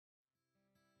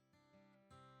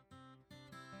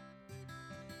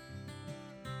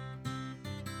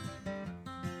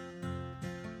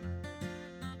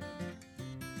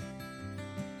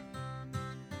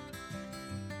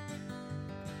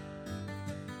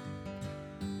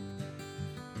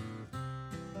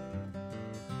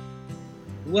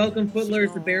Welcome,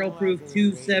 Footlers, to Barrel Proof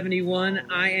 271.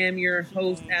 I am your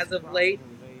host as of late,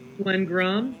 Glenn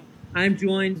Grum. I'm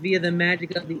joined via the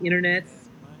magic of the internet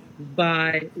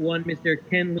by one Mr.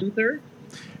 Ken Luther.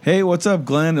 Hey, what's up,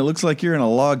 Glenn? It looks like you're in a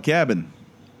log cabin.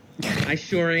 I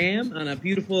sure am, on a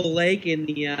beautiful lake in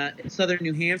the southern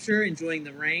New Hampshire, enjoying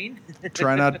the rain.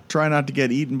 Try not to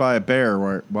get eaten by a bear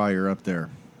while you're up there.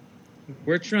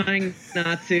 We're trying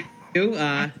not to.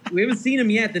 We haven't seen him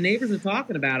yet. The neighbors are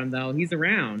talking about him, though. He's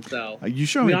around, so You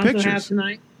show we me also pictures. have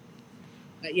tonight.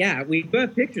 Yeah, we do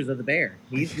have pictures of the bear.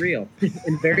 He's real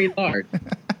and very large.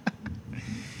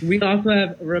 We also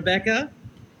have Rebecca.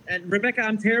 And Rebecca,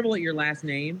 I'm terrible at your last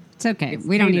name. It's okay. It's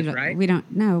We don't famous, need a right? we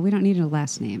don't need a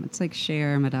last name. It's like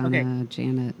Cher, Madonna, Okay.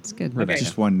 Janet. It's good. Rebecca.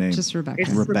 Just one name. Just Rebecca.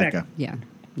 It's Rebecca. Yeah.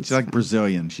 She's it's like fine.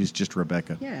 Brazilian. She's just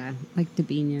Rebecca. Yeah, like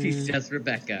Dabinha. She's just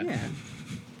Rebecca. Yeah.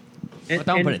 Well,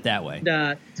 don't put it that way.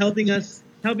 And, helping us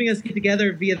get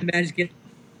together via the magic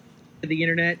of the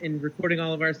internet and recording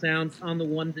all of our sounds on the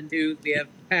ones and twos. We have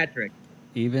Patrick.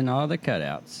 Even all the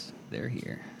cutouts, they're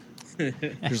here.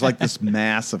 There's like this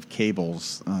mass of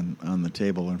cables on the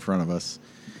table in front of us.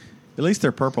 At least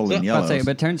they're purple and So- yellow. I'll say,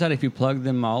 but it turns out if you plug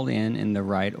them all in the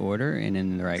right order and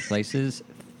in the right places,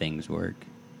 things work.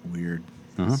 Weird.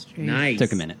 Uh-huh. Strange. Nice.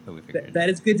 Took a minute, but we figured it That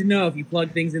is good to know. If you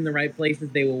plug things in the right places,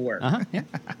 they will work. out. Yeah.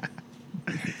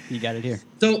 You got it here.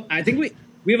 So I think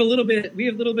we have a little bit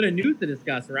of news to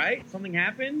discuss, right? Something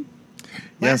happened.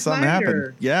 Yeah, last something night, happened.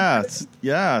 or-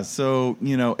 Yeah. So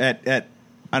at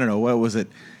I don't know, what was it?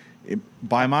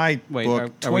 By my Wait, book, are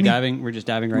 20 we diving? We're just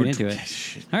diving right we're- into it.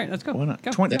 Shit. All right, let's go. Why not?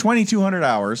 Go. 2,200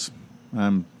 hours.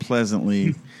 I'm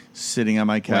pleasantly sitting on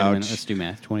my Wait a minute, couch. let's do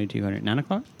math. 2,200. 9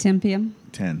 o'clock? 10 p.m.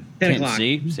 10. 10 Can't o'clock.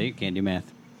 see, can't do math.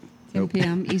 10 Nope.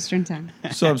 p.m. Eastern time.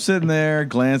 So I'm sitting there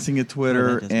glancing at Well,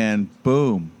 Twitter, that doesn't- and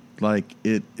boom, like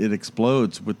it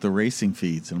explodes with the racing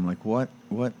feeds, and I'm like,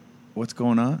 what's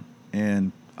going on?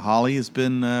 And Holly has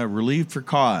been relieved for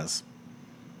cause.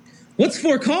 What's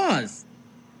for cause?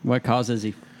 What causes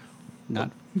he not?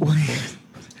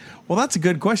 Well, that's a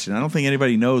good question. I don't think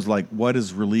anybody knows like what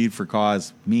does relieved for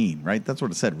cause mean, right? That's what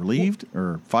it said. Relieved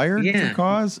or fired Yeah. for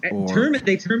cause, or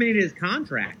They terminated his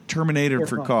contract. terminated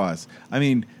for cause. I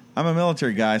mean, I'm a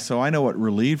military guy, so I know what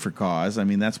relieved for cause. I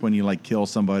mean, that's when you like kill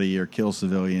somebody or kill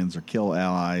civilians or kill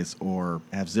allies or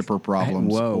have zipper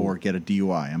problems Whoa. or get a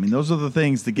DUI. I mean, those are the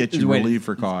things that get you Wait, relieved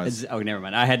for cause. Oh, never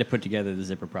mind. I had to put together the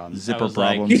zipper problem. Zipper I was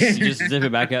like, problems. you just zip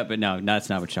it back up, but no, that's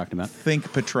not what you're talking about. Think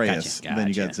Petraeus, Gotcha, then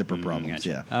you got gotcha. zipper problems.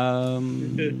 Gotcha. Yeah.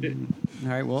 All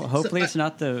right. Well, hopefully it's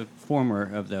not the former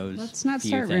of those. Let's not few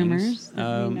start things. rumors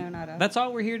that we know not of. That's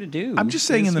all we're here to do. I'm just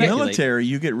saying, is in the speculate. military,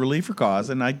 you get relief for cause,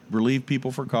 and I relieve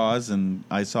people for cause, and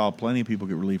I saw plenty of people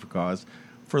get relief for cause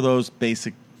for those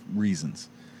basic reasons.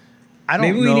 I don't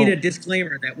Maybe we know. need a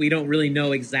disclaimer that we don't really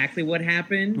know exactly what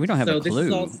happened. We don't have so a this is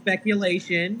clue. all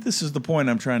speculation. This is the point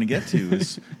I'm trying to get to: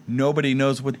 is nobody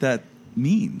knows what that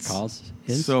means. Cause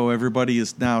is? So everybody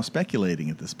is now speculating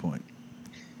at this point.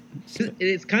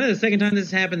 It's kind of the second time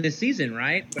this has happened this season,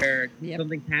 right? Where Yep.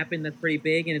 something's happened that's pretty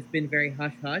big and it's been very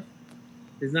hush-hush.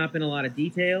 There's not been a lot of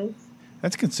details.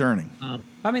 That's concerning.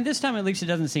 I mean, this time at least it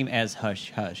doesn't seem as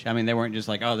hush hush. I mean, they weren't just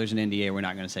like, oh, there's an NDA, we're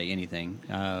not going to say anything.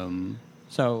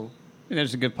 So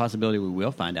there's a good possibility we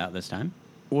will find out this time.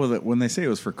 Well, when they say it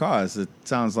was for cause, it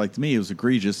sounds like to me it was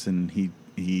egregious, and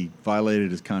he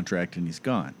violated his contract and he's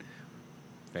gone.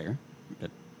 Fair.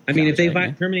 But I mean, if they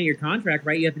right, terminate your contract,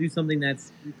 right, you have to do something that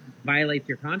violates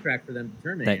your contract for them to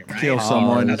terminate it, That right? Kill Oh,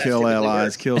 someone, How that kill typically allies,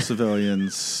 works. kill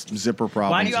civilians, zipper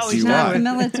problems. Why do you always It's DUI. not the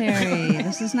military.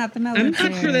 This is not the military.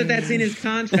 I'm not sure that that's in his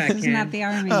contract, This is Ken. not the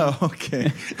army. Oh,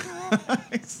 okay.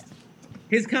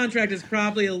 His contract is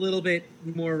probably a little bit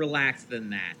more relaxed than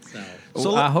that. So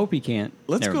So I hope he can't.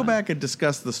 Let's Never go mind. back and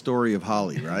discuss the story of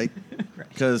Holly, right?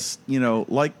 Because,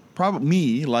 like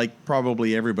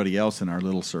probably everybody else in our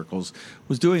little circles,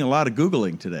 was doing a lot of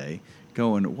Googling today,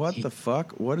 going, what the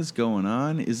fuck? What is going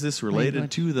on? Is this related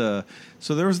what? to the...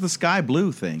 So there was the Sky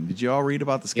Blue thing. Did you all read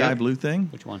about the Sky Yeah. Blue thing?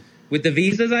 Which one? with the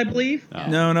visas, I believe. Oh.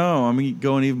 No. I mean,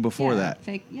 going even before Yeah, that.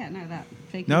 Fake. Yeah, no, that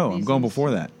fake. No, I'm going visas.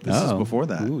 before that. This is Oh. before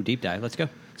that. Ooh, deep dive. Let's go.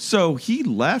 So he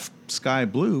left Sky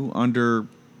Blue under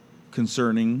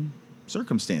concerning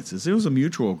circumstances. It was a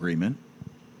mutual agreement.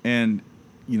 And,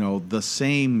 the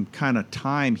same kind of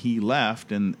time he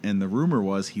left, and the rumor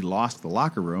was he lost the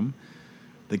locker room,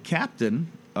 the captain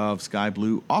of Sky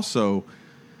Blue also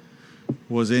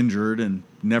was injured and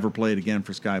never played again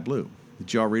for Sky Blue.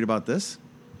 Did y'all read about this?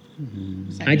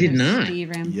 Is that I did your not. Steve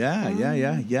Ram-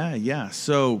 Yeah.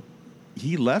 So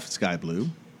he left Sky Blue.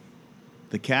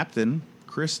 The captain,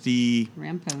 Christy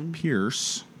Rampone.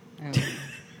 Pierce,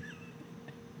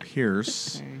 Oh,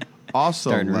 sorry. also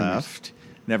Starting rumors. left,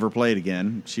 never played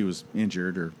again. She was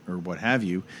injured or what have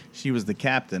you. She was the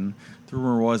captain. The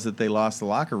rumor was that they lost the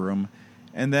locker room.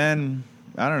 And then,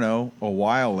 I don't know, a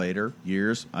while later,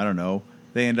 years, I don't know,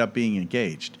 they end up being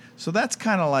engaged. So that's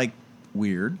kind of like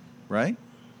weird, right?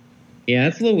 Yeah,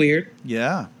 that's a little weird.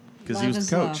 Yeah, because he was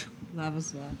the coach. Love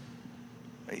is love.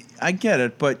 I get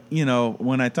it, but,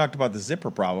 when I talked about the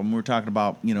zipper problem, we were talking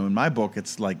about, in my book,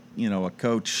 it's like, a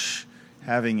coach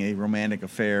having a romantic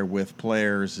affair with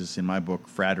players is, in my book,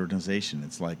 fraternization.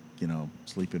 It's like,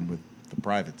 sleeping with the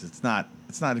privates. It's not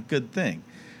a good thing.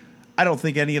 I don't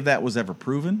think any of that was ever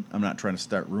proven. I'm not trying to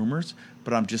start rumors,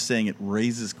 but I'm just saying it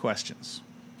raises questions.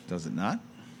 Does it not?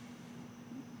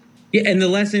 Yeah, and the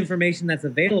less information that's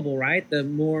available, right? The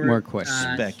more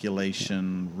questions.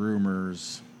 Speculation,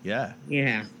 rumors. Yeah.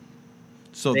 Yeah.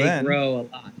 So they then grow a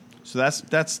lot. So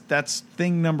that's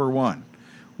thing number one,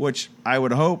 which I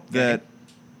would hope that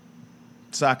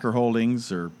Soccer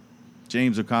Holdings or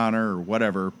James O'Connor or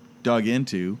whatever dug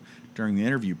into during the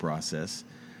interview process.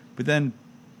 But then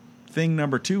thing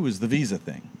number two is the visa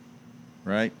thing,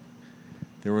 right?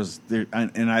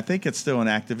 And I think it's still an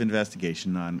active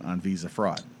investigation on visa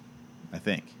fraud. I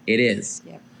think It is.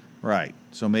 Yep. right.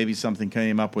 So maybe something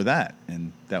came up with that,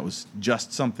 and that was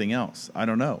just something else. I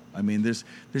don't know. I mean, there's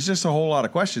just a whole lot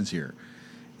of questions here,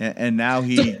 and now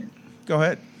he. Go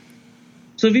ahead.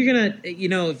 So if you're gonna,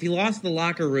 if he lost the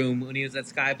locker room when he was at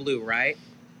Sky Blue, right?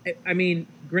 I mean,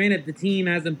 granted, the team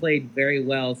hasn't played very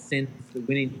well since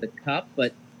winning the cup,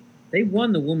 but they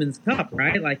won the Women's Cup,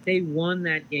 right? Like, they won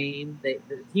that game. The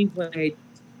team played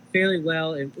fairly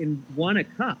well and won a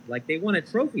cup. Like, they won a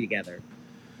trophy together.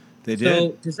 They did.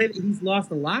 So to say that he's lost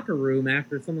the locker room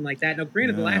after something like that, now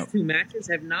granted, the last two matches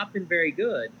have not been very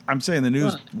good. I'm saying the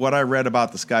news, what I read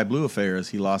about the Sky Blue affair is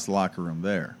he lost the locker room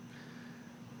there.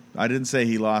 I didn't say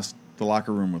he lost the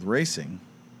locker room with Racing.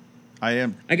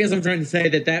 I guess I'm trying to say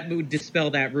that would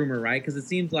dispel that rumor, right? Because it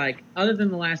seems like, other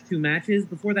than the last two matches,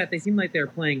 before that, they seemed like they were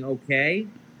playing okay,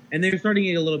 and they're starting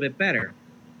to get a little bit better.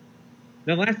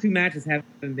 Now, the last two matches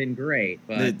haven't been great,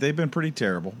 but they've been pretty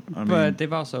terrible. But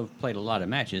they've also played a lot of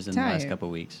matches in the last couple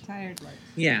of weeks. Tired legs.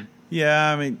 yeah.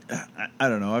 Yeah, I mean, I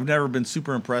don't know. I've never been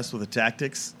super impressed with the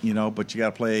tactics, but you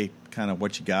got to play kind of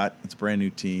what you got. It's a brand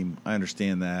new team. I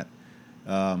understand that.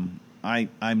 I'm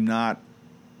not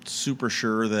super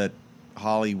sure that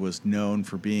Holly was known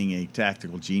for being a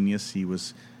tactical genius. He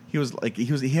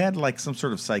had like some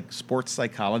sort of sports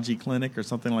psychology clinic or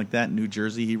something like that in New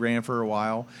Jersey. He ran for a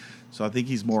while. So I think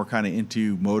he's more kind of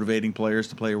into motivating players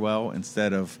to play well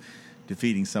instead of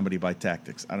defeating somebody by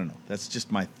tactics. I don't know. That's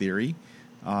just my theory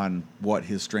on what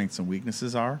his strengths and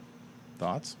weaknesses are.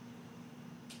 Thoughts?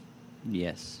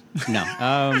 Yes. No.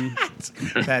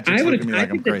 Patrick's looking at me like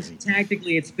I'm crazy.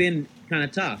 Tactically, it's been kind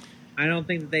of tough. I don't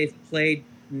think that they've played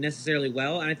necessarily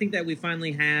well, and I think that we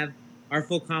finally have our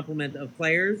full complement of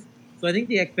players. So I think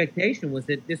the expectation was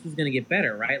that this was going to get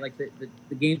better, right? Like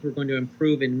the games were going to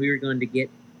improve and we were going to get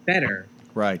better.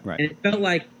 Right. And it felt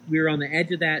like we were on the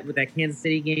edge of that with that Kansas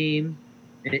City game,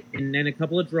 and then a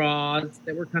couple of draws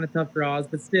that were kind of tough draws,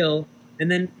 but still.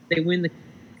 And then they win the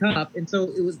cup, and so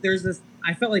it was.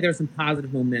 I felt like there was some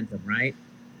positive momentum, right?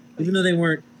 Even though they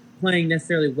weren't playing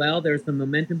necessarily well, there was some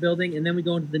momentum building. And then we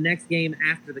go into the next game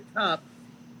after the cup,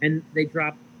 and they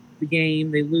drop the game,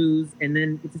 they lose, and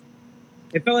then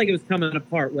it felt like it was coming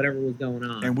apart, whatever was going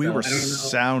on. And we were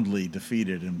soundly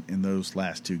defeated in those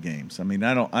last two games. I mean,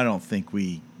 I don't think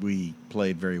we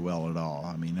played very well at all.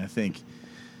 I mean, I think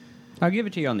I'll give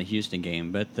it to you on the Houston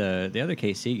game, but the other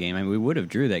KC game, I mean, we would have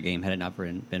drew that game had it not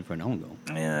been for an own goal.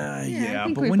 Yeah,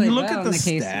 think but we when you played look well at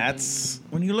the in the KC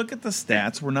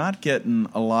stats, we're not getting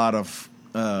a lot of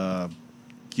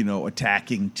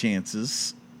attacking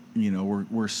chances.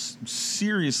 We're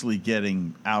seriously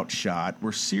getting outshot.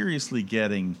 We're seriously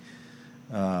getting,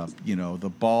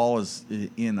 the ball is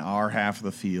in our half of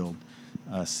the field,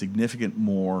 a significant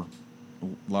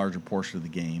larger portion of the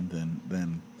game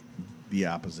than the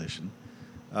opposition.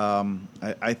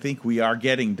 I think we are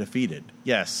getting defeated.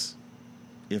 Yes,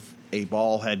 if a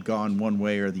ball had gone one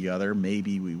way or the other,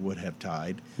 maybe we would have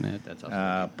tied. Yeah, that's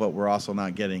also but we're also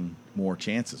not getting more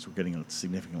chances. We're getting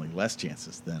significantly less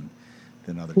chances than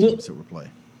other teams that were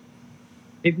playing.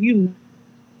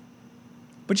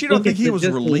 But you don't think he was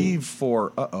relieved for?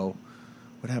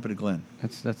 What happened to Glenn?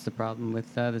 That's the problem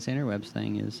with this interwebs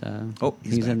thing is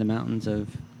he's in the mountains of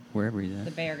wherever he's at.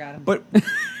 The bear got him. But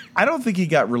I don't think he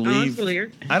got relieved.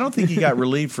 I don't think he got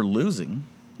relieved for losing.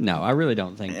 No, I really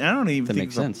don't think. And I don't even that think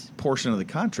makes it's sense. a portion of the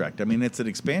contract. I mean, it's an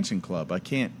expansion club. I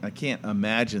can't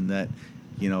imagine that.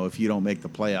 If you don't make the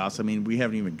playoffs, I mean, we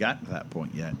haven't even gotten to that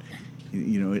point yet.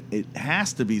 It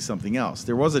has to be something else.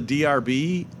 There was a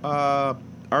DRB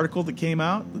article that came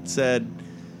out that said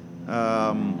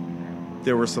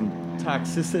there was some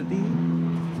toxicity.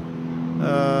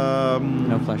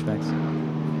 No flashbacks.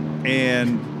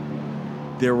 And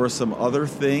there were some other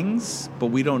things, but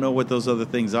we don't know what those other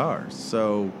things are.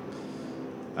 So,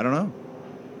 I don't know.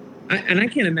 I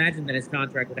can't imagine that his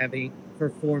contract would have any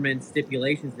performance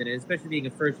stipulations in it, especially being a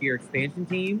first-year expansion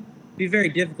team. It'd be very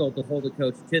difficult to hold a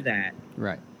coach to that.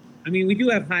 Right. I mean, we do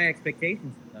have high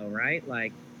expectations, though, right?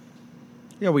 Like,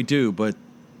 yeah, we do, but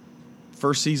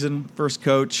first season, first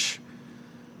coach.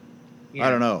 yeah.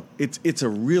 I don't know. It's a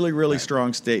really, really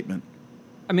strong statement.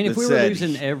 I mean, if that we were said-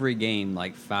 losing every game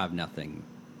like 5-0,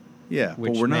 Yeah,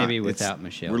 Which but we're not. maybe It's- without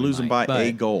Michelle we're we losing might, by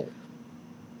a but- goal.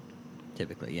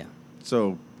 typically, yeah.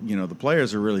 So, the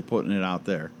players are really putting it out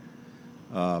there.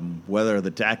 Whether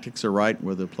the tactics are right,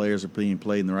 whether the players are being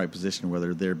played in the right position,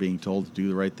 whether they're being told to do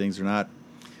the right things or not,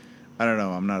 I don't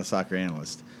know. I'm not a soccer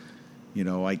analyst.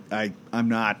 I'm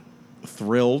not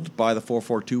thrilled by the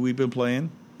 4-4-2 we've been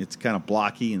playing. It's kind of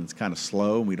blocky and it's kind of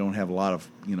slow. And we don't have a lot of,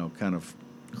 kind of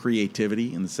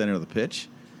creativity in the center of the pitch.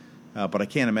 But I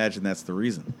can't imagine that's the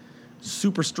reason.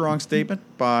 Super strong statement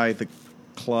by the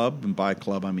club, and by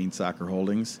club I mean Soccer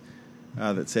Holdings,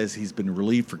 that says he's been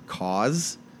relieved for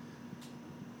cause.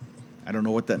 I don't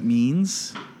know what that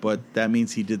means, but that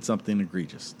means he did something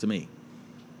egregious to me.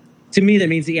 To me, that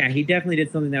means, he definitely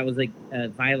did something that was like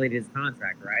violated his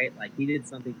contract, right? Like, he did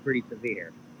something pretty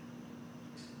severe.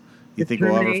 You think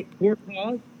for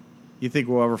cause? You think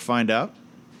we'll ever find out?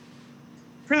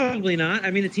 Probably not.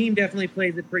 I mean, the team definitely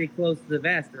plays it pretty close to the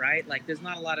vest, right? Like, there's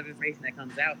not a lot of information that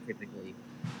comes out typically.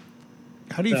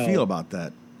 How do you feel about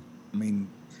that? I mean,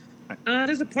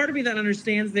 there's a part of me that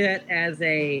understands that as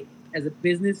a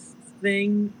business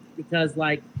thing, because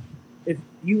like, if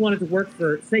you wanted to work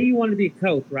for, say you wanted to be a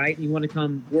coach, right? And you want to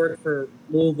come work for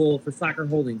Louisville for Soccer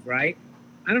Holdings, right?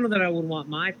 I don't know that I would want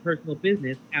my personal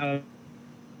business out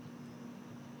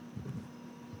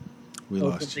we of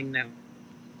lost. something that.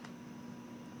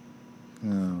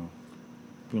 Oh,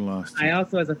 we lost. I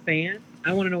also, as a fan,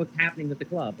 I want to know what's happening with the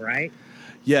club, right?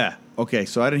 Yeah. Okay.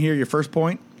 So I didn't hear your first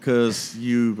point because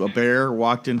a bear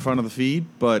walked in front of the feed.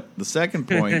 But the second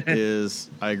point is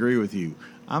I agree with you.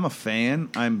 I'm a fan.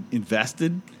 I'm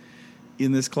invested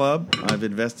in this club. I've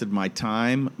invested my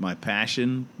time, my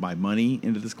passion, my money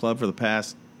into this club for the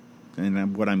past,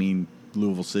 and what I mean,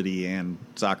 Louisville City and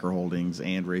Soccer Holdings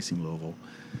and Racing Louisville,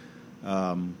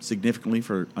 significantly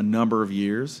for a number of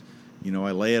years. I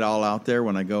lay it all out there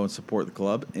when I go and support the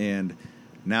club, and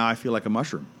now I feel like a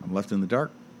mushroom. I'm left in the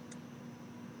dark.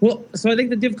 Well, so I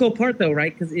think the difficult part, though,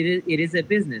 right, because it is a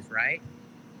business, right?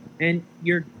 And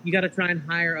you got to try and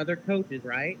hire other coaches,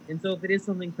 right? And so if it is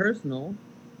something personal,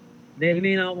 they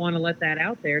may not want to let that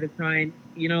out there to try and,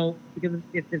 because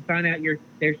if they find out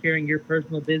they're sharing your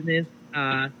personal business,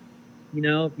 if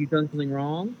you've done something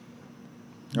wrong.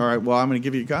 All right. Well, I'm going to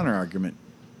give you a counter argument.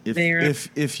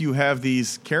 If you have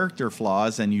these character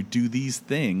flaws and you do these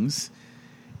things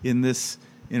in this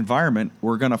environment,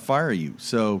 we're going to fire you.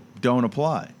 So don't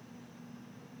apply.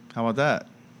 How about that?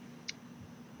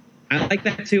 I like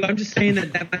that too. I'm just saying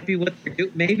that might be what they're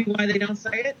doing. Maybe why they don't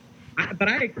say it. But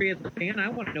I agree as a fan. I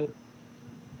want to know.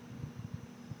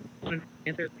 I want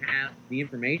Panthers have the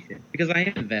information because I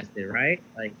am invested, right?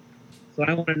 Like, so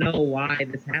I want to know why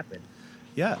this happened.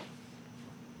 Yeah.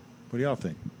 What do y'all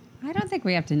think? I don't think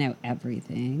we have to know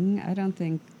everything. I don't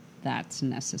think that's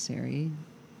necessary.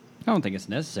 I don't think it's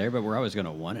necessary, but we're always going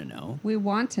to want to know. We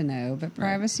want to know, but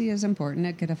privacy is important.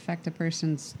 It could affect a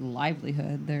person's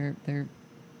livelihood, their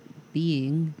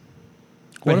being.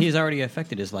 But he's already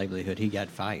affected his livelihood. He got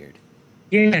fired.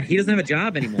 Yeah, he doesn't have a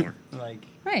job anymore.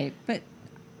 Right, but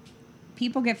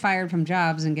people get fired from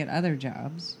jobs and get other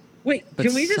jobs. Wait, But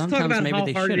can we just talk sometimes about maybe how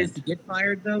they hard it is shouldn't. to get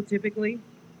fired, though, typically?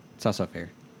 It's also fair.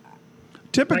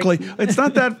 Typically, it's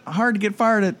not that hard to get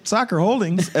fired at Soccer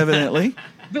Holdings, evidently.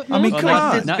 But I mean, most come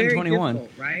times on. it's Not in very 21.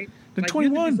 difficult, right? In Like, you have to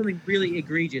 21. do something really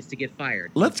egregious to get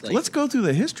fired. Let's go through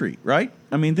the history, right?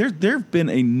 I mean, there have been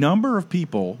a number of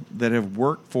people that have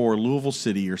worked for Louisville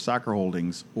City or Soccer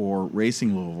Holdings or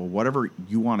Racing Louisville, whatever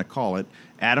you want to call it.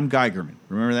 Adam Geigerman,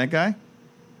 remember that guy?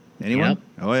 Anyone? Yep.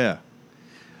 Oh yeah.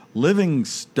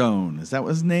 Livingstone, is that what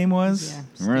his name was? Yeah,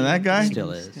 Remember that guy?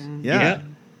 Still is. Yeah. Yep.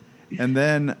 And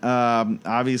then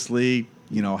obviously,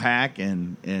 Hack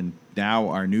and now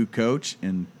our new coach,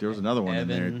 and there was another one in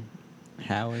there. Evan,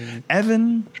 Howie.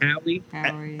 Evan,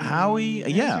 Howie.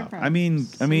 Those yeah. are probably I mean,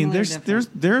 similar, there's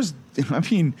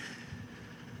different.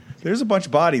 there's a bunch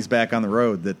of bodies back on the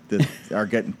road that are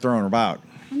getting thrown about.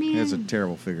 I mean- That's a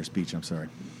terrible figure of speech. I'm sorry.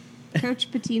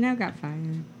 Coach Pitino got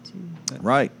fired too.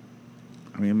 Right.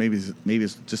 I mean, maybe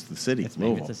it's just the city. Maybe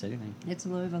Louisville. it's a city thing. It's a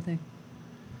Louisville thing.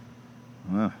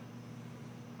 All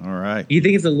right. You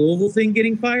think it's a Louisville thing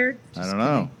getting fired? I don't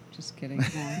know. Just kidding. No,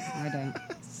 I don't.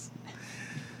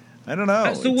 I don't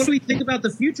know. So what do we think about the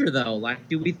future, though? Like,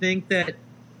 do we think that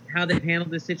how they've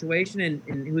handled this situation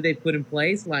and who they've put in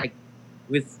place, like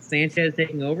with Sanchez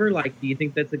taking over, like, do you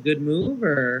think that's a good move?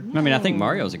 Or I mean, I think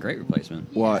Mario's a great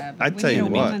replacement. Well, Yeah, but I'd we tell need you a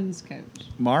what. women's coach.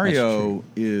 Mario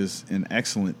is an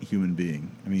excellent human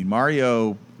being. I mean,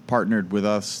 Mario partnered with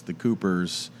us, the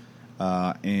Coopers,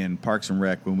 and Parks and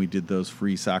Rec when we did those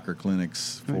free soccer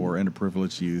clinics for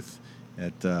underprivileged youth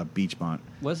at Beachmont.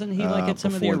 Wasn't he like at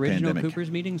some of the before the original pandemic.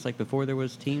 Coopers meetings, like before there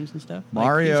was teams and stuff?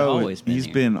 Mario, like, he's he's always been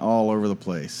here. been all over the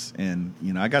place, and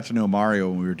I got to know Mario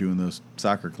when we were doing those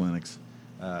soccer clinics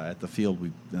at the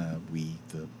field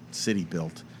the city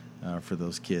built for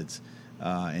those kids,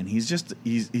 and he's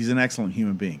an excellent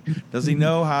human being. Does he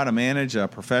know how to manage a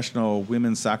professional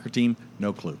women's soccer team?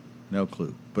 No clue.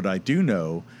 But I do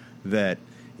know that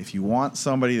if you want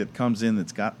somebody that comes in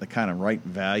that's got the kind of right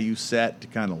value set to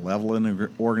kind of level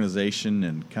an organization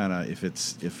and kind of if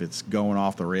it's going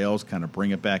off the rails, kind of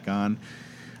bring it back on.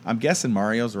 I'm guessing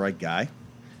Mario's the right guy.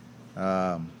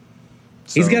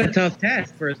 he's got a tough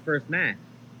task for his first match.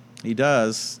 He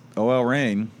does. OL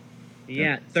Reign.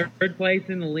 Yeah, third place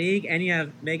in the league, and you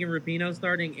have Megan Rapinoe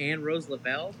starting and Rose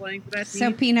Lavelle playing for that team.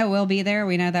 So Pino will be there.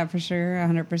 We know that for sure,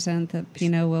 100% that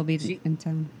Pino will be in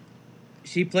town.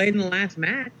 She played in the last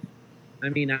match. I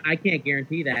mean, I can't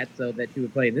guarantee that, so that she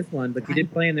would play in this one, but she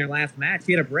did play in their last match.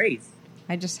 She had a brace.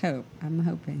 I just hope. I'm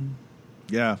hoping.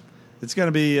 Yeah, it's going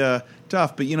to be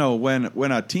tough. But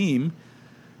when a team,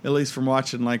 at least from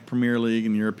watching like Premier League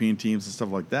and European teams and stuff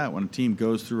like that, when a team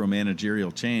goes through a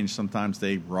managerial change, sometimes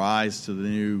they rise to the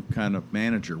new kind of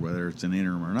manager, whether it's an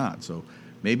interim or not. So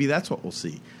maybe that's what we'll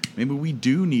see. Maybe we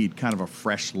do need kind of a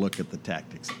fresh look at the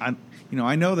tactics.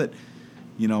 I know that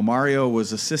Mario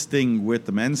was assisting with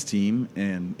the men's team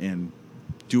and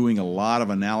doing a lot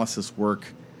of analysis work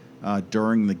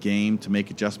during the game to make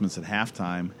adjustments at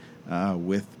halftime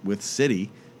with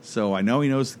City. So I know he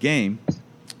knows the game.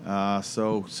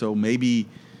 So maybe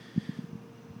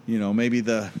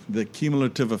the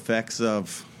cumulative effects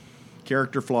of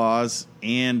character flaws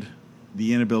and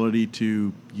the inability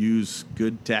to use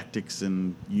good tactics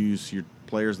and use your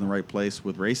players in the right place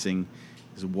with racing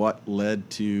is what led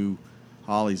to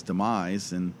Holly's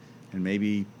demise, and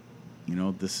maybe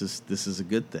this is a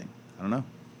good thing. I don't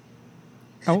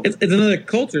know. It's another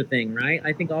culture thing, right?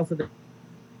 I think also that.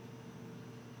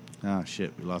 Oh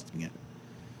shit, we lost him again.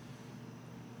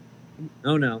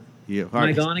 Oh no. Yeah, Am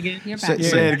I gone again? You're back.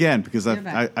 Say it again, because You're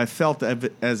back. I felt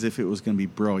as if it was going to be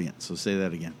brilliant. So say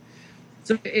that again.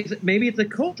 So maybe it's a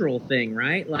cultural thing,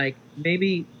 right? Like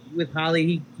maybe with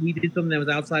Holly, he did something that was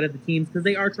outside of the teams because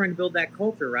they are trying to build that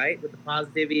culture, right? With the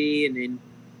positivity and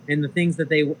the things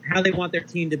that how they want their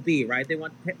team to be, right? They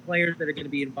want players that are going to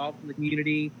be involved in the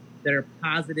community, that are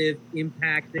positive,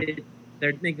 impacted,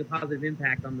 they're making a positive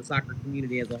impact on the soccer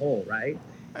community as a whole, right?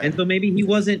 And so maybe he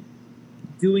wasn't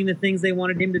doing the things they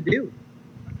wanted him to do.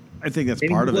 I think that's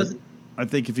Maybe part he of it. wasn't- I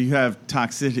think if you have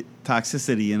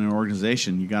toxicity in an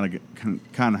organization, you got to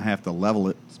kind of have to level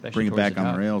it, Especially bring it towards back the on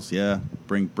top. the rails. Yeah,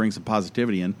 bring some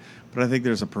positivity in. But I think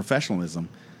there's a professionalism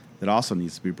that also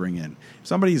needs to be bring in. If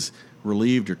somebody's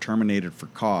relieved or terminated for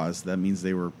cause, that means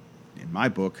they were, in my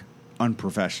book,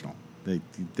 unprofessional.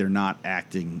 They're not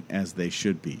acting as they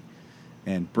should be.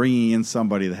 And bringing in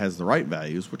somebody that has the right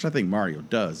values, which I think Mario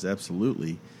does,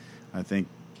 absolutely, I think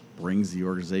brings the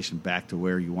organization back to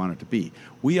where you want it to be.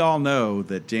 We all know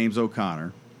that James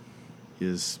O'Connor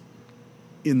is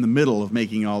in the middle of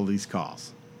making all of these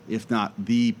calls, if not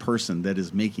the person that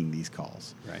is making these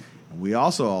calls. Right. And we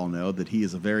also all know that he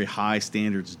is a very high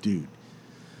standards dude,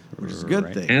 which is a good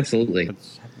Right. thing. Absolutely.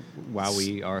 That's why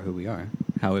we are who we are,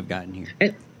 how we've gotten here.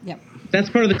 Yep. That's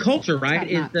part of the culture, right?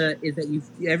 Top notch. Is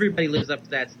that everybody lives up to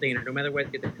that standard, no matter whether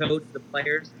you're the coach, the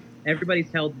players. Everybody's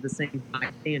held to the same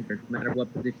high standard, no matter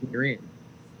what position you're in.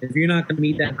 If you're not going to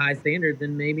meet that high standard,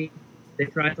 then maybe they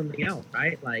try something else,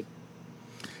 right? Like,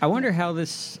 I wonder how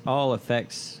this all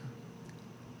affects,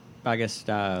 I guess,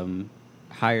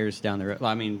 hires down the road. Well,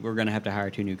 I mean, we're going to have to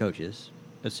hire 2 new coaches,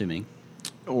 assuming.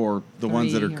 Or the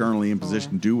ones that are 3 or currently in 4.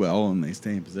 position do well and they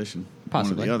stay in position.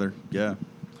 Possibly. One or the other. Yeah.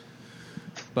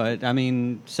 But, I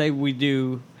mean, say we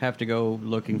do have to go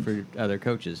looking for other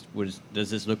coaches. Does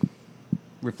this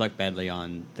reflect badly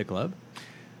on the club?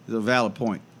 It's a valid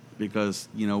point because,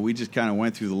 we just kind of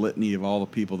went through the litany of all the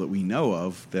people that we know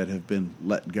of that have been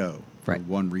let go for Right.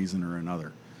 one reason or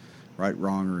another, right,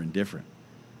 wrong, or indifferent.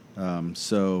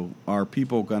 So are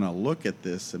people going to look at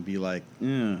this and be like,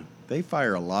 they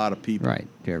fire a lot of people? Right.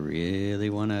 Do I really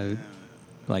want to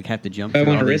have to jump I through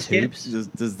wanna all these risk it? hoops?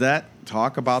 Does that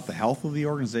talk about the health of the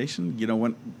organization? You know,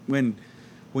 when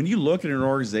you look at an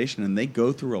organization and they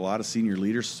go through a lot of senior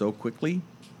leaders so quickly,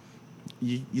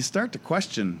 you start to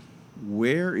question,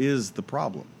 where is the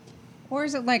problem? Or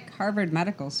is it like Harvard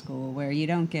Medical School where you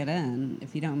don't get in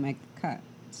if you don't make the cut?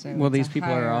 So Well, it's these a people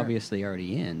are higher- obviously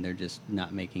already in. They're just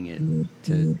not making it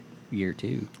to year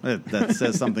 2. That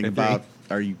says something about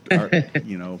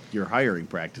your hiring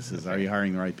practices. Are you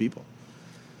hiring the right people?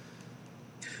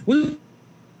 Well,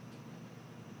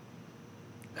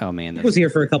 Oh, man. he was here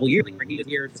for a couple years. He was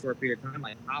here for a short period of time,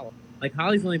 like Holly. Like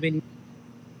Holly's only been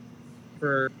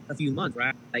for a few months,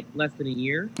 right? Like less than a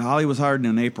year. Holly was hired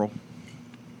in April.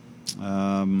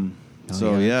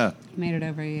 Yeah, Made it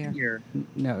over a year. Here.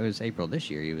 No, it was April this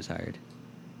year he was hired.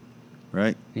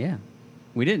 right. Yeah.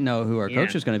 We didn't know who our Yeah.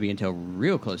 coach was going to be until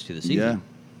real close to the season.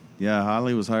 Yeah.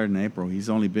 Holly was hired in April. He's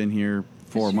only been here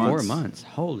 4 This year? months. 4 months.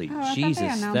 Holy Oh, I thought they Jesus.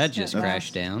 announced That it just last-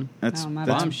 crashed down. That's Oh, my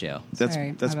that's bad. Bombshell. that's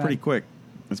Sorry, that's my pretty bad. quick.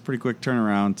 That's pretty quick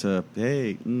turnaround to,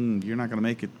 hey, you're not going to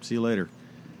make it. See you later.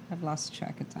 I've lost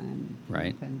track of time.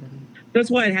 Right. That's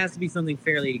why it has to be something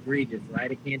fairly egregious, right?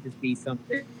 It can't just be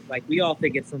something like we all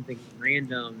think it's something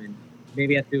random and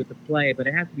maybe has to do with the play, but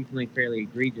it has to be something fairly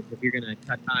egregious if you're going to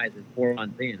cut ties at 4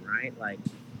 months in, right? Like,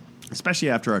 Especially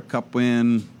after a cup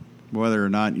win, whether or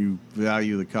not you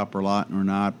value the cup or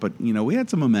not. But, we had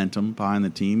some momentum behind the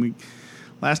team.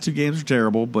 Last 2 games were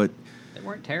terrible, but They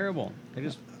weren't terrible. They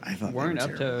just I thought they weren't were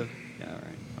up terrible. to. Yeah, all right.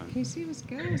 Fine. Casey was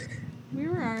good. We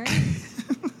were all right.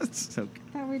 That's okay.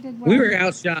 Thought we did well. we were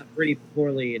outshot pretty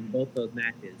poorly in both those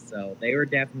matches, so they were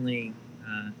definitely.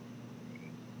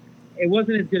 It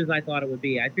wasn't as good as I thought it would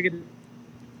be. I figured it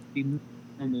would be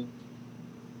normal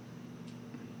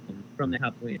from the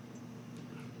cup win.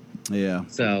 Yeah.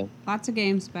 So Lots of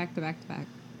games back to back to back.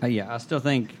 Yeah, I still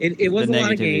think It was the a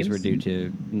lot of negativities games. were due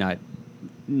to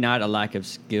not a lack of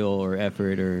skill or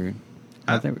effort or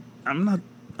I think I'm not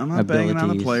banging on the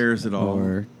abilities players at all.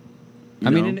 or- You I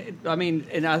know? mean,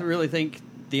 and I really think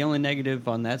the only negative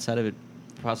on that side of it,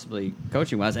 possibly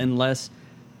coaching wise, unless,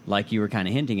 like you were kind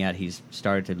of hinting at, he's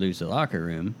started to lose the locker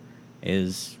room,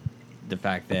 is the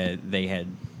fact that they had,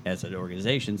 as an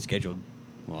organization, scheduled.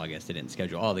 Well, I guess they didn't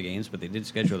schedule all the games, but they did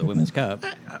schedule the Women's Cup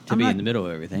to I'm be not- in the middle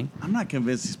of everything. I'm not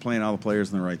convinced he's playing all the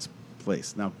players in the right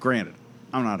place. Now, granted,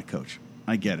 I'm not a coach.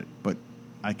 I get it. But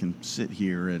I can sit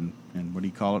here and what do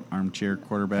you call it? Armchair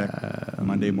quarterback?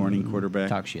 Monday morning quarterback?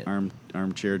 talk shit.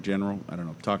 Armchair general? I don't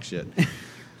know. Talk shit.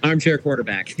 armchair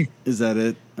quarterback. Is that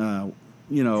it?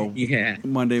 Yeah.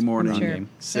 Monday morning. Armchair.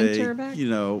 Say, Center back?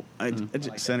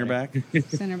 center back.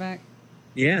 Center back.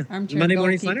 Yeah. Armchair Monday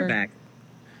morning goalkeeper. center back.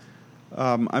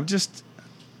 I'm just,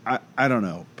 I don't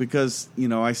know, because,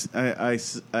 I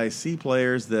see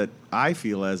players that I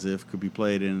feel as if could be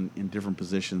played in different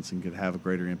positions and could have a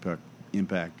greater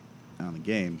impact on the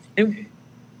game. And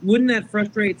wouldn't that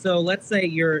frustrate? So let's say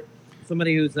you're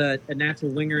somebody who's a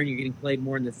natural winger and you're getting played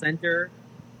more in the center.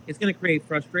 It's going to create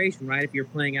frustration, right? If you're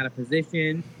playing out of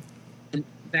position, and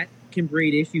that can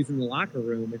breed issues in the locker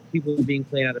room if people are being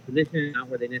played out of position, not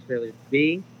where they necessarily should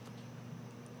be.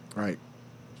 Right.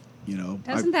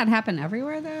 Doesn't that happen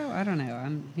everywhere, though? I don't know.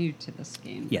 I'm new to this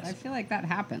game. Yes. I feel like that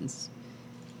happens.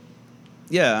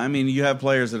 Yeah, I mean, you have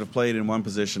players that have played in one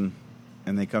position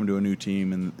and they come to a new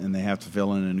team and they have to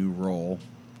fill in a new role,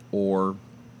 or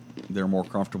they're more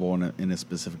comfortable in a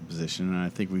specific position. And I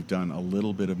think we've done a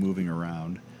little bit of moving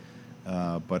around.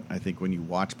 But I think when you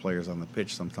watch players on the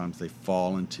pitch, sometimes they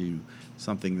fall into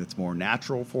something that's more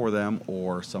natural for them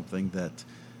or something that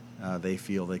they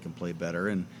feel they can play better.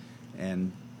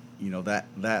 And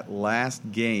that last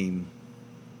game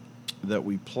that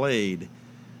we played,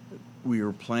 we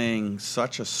were playing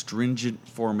such a stringent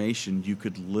formation, you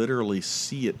could literally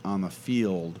see it on the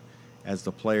field as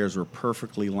the players were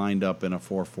perfectly lined up in a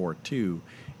 4-4-2.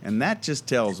 And that just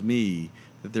tells me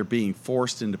that they're being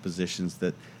forced into positions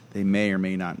that they may or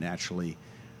may not naturally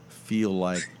feel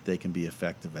like they can be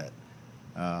effective at.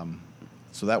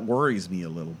 So that worries me a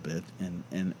little bit,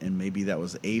 and maybe that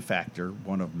was a factor,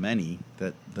 one of many,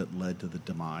 that led to the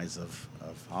demise of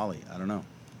Holly. I don't know.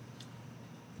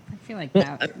 I feel like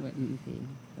that wouldn't be.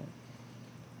 But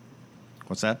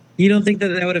What's that? You don't think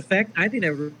that would affect? I think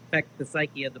that would affect the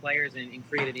psyche of the players and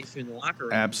create an issue in the locker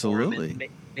room. Absolutely. for 'em. And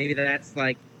maybe that's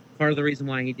like part of the reason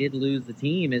why he did lose the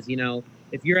team is,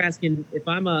 if you're asking, if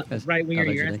I'm a That's right winger,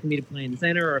 you're allegedly. asking me to play in the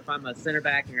center, or if I'm a center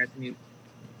back and you're asking me.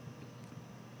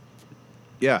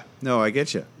 Yeah, no, I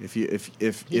get you. If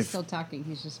he's still talking.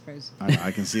 He's just frozen.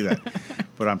 I can see that,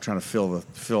 but I'm trying to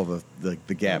fill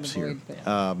the gaps here. void there.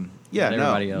 Yeah, But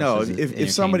everybody else no. is If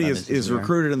entertained somebody by is this as we are.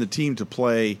 recruited in the team to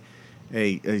play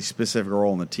a specific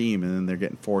role in the team, and then they're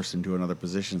getting forced into another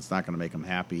position, it's not going to make them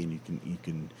happy, and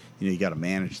you got to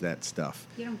manage that stuff.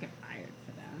 You don't get fired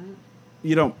for that.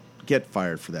 You don't get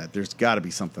fired for that. There's got to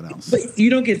be something else. But you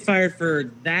don't get fired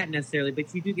for that necessarily,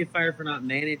 but you do get fired for not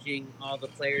managing all the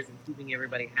players and keeping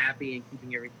everybody happy and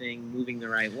keeping everything moving the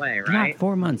right way, You're right? not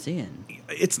 4 months in.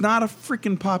 It's not a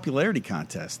freaking popularity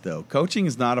contest, though. Coaching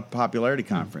is not a popularity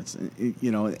conference.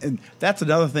 And that's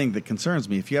another thing that concerns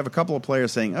me. If you have a couple of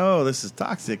players saying, "Oh, this is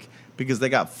toxic," because they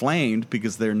got flamed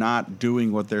because they're not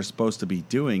doing what they're supposed to be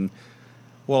doing,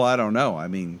 well, I don't know. I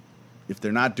mean, if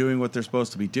they're not doing what they're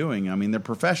supposed to be doing, I mean, they're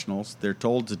professionals. They're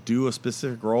told to do a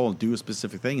specific role and do a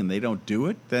specific thing, and they don't do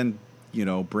it, then,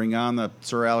 bring on the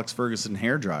Sir Alex Ferguson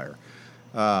hairdryer.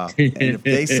 And if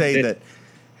they say that,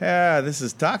 this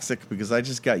is toxic because I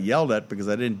just got yelled at because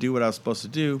I didn't do what I was supposed to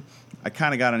do, I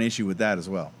kind of got an issue with that as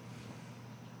well.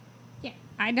 Yeah,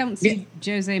 I don't see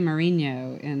Jose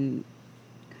Mourinho in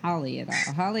Holly at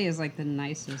all. Holly is like the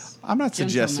nicest. I'm not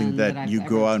suggesting gentleman that I've you ever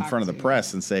go out in talked front of the to.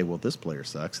 press and say, well, this player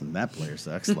sucks and that player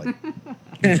sucks, like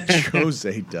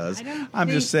Jose does. I don't I'm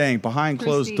just think saying, behind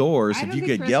closed Christy- doors, I if don't you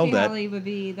think get yelled Christy at, Holly would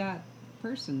be that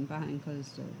person behind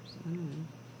closed doors. I don't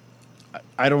know.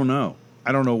 I don't know.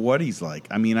 I don't know what he's like.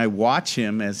 I mean, I watch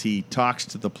him as he talks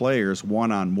to the players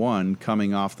one-on-one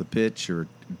coming off the pitch or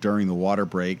during the water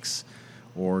breaks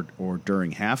or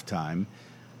during halftime.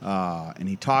 And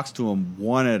he talks to them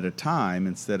one at a time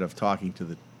instead of talking to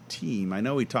the team. I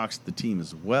know he talks to the team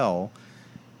as well.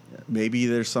 Maybe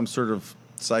there's some sort of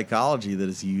psychology that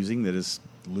is using that is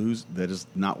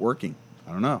not working.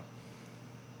 I don't know.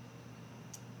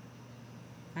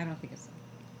 I don't think it's.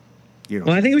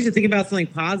 Well, I think we should think about something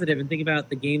positive and think about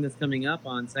the game that's coming up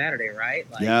on Saturday, right?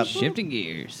 Like, Yeah. Shifting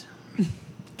gears.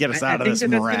 Get us I out of think this that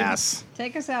that's gonna be- morass.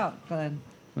 Take us out, bud.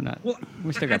 We're not. Well,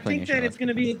 We still I got plenty think of that show it's left. going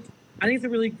to be. I think it's a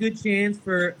really good chance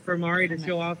for Mario to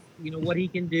show off, what he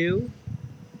can do,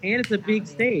 and it's a big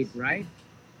stage, right?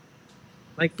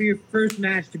 Like for your first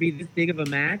match to be this big of a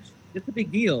match, it's a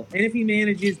big deal. And if he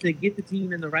manages to get the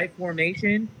team in the right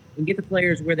formation and get the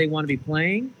players where they want to be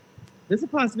playing, there's a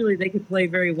possibility they could play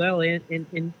very well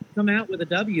and come out with a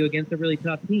W against a really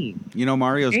tough team.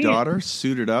 Mario's And- daughter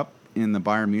suited up in the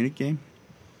Bayern Munich game.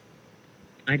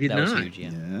 I did That not. was huge,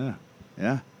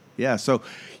 yeah. Yeah. So,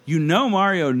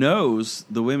 Mario knows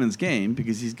the women's game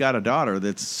because he's got a daughter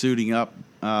that's suiting up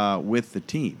with the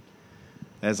team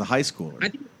as a high schooler. I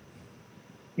think,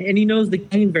 and he knows the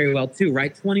game very well too,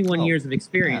 right? 21 Oh, years of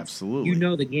experience. absolutely. You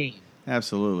know the game.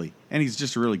 Absolutely. And he's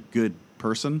just a really good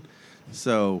person.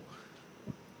 So,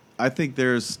 I think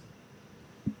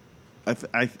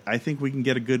I think we can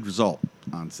get a good result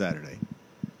on Saturday.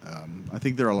 I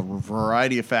think there are a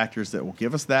variety of factors that will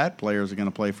give us that. Players are going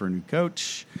to play for a new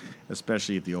coach,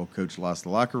 especially if the old coach lost the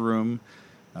locker room.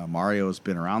 Mario has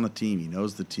been around the team; he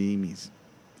knows the team. He's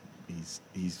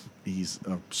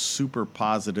a super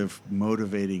positive,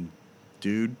 motivating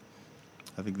dude.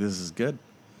 I think this is good.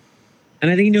 And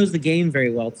I think he knows the game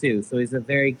very well too. So he's a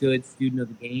very good student of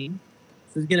the game.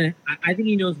 So I think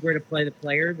he knows where to play the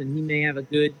players, and he may have a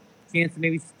good chance to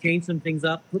maybe change some things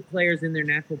up, put players in their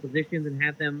natural positions, and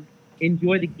have them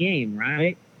enjoy the game,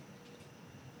 right?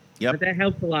 Yep. But that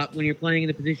helps a lot when you're playing in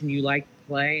the position you like to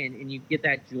play, and you get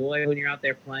that joy when you're out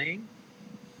there playing.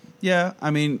 Yeah,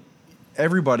 I mean,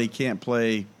 everybody can't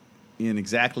play in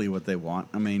exactly what they want.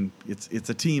 I mean, it's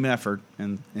a team effort,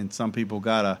 and some people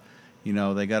gotta,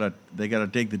 they gotta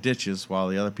dig the ditches while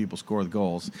the other people score the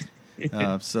goals.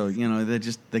 So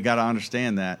they gotta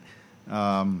understand that.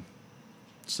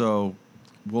 So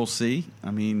we'll see.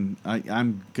 I mean,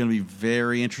 I'm going to be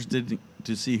very interested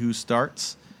to see who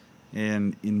starts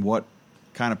and in what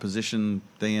kind of position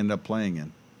they end up playing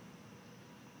in.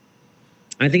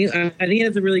 I think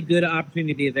it's a really good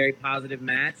opportunity to be a very positive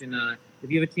match. And if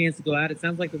you have a chance to go out, it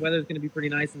sounds like the weather is going to be pretty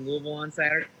nice in Louisville on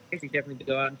Saturday. So you definitely need to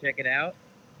go out and check it out.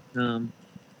 And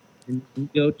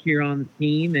go cheer on the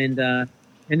team and the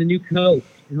new coach.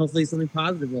 And hopefully something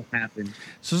positive will happen.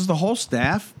 So does the whole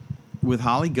staff with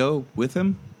Holly go with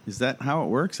him? Is that how it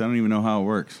works? I don't even know how it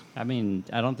works. I mean,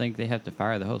 I don't think they have to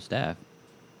fire the whole staff.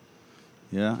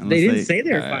 Yeah, They didn't say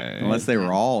they were fired. unless they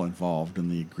were all involved in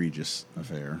the egregious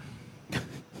affair,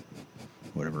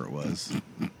 whatever it was.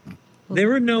 There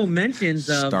were no mentions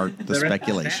of Start the rest of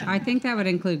speculation. staff. I think that would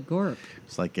include Gorp.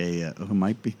 It's like who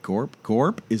might be Gorp.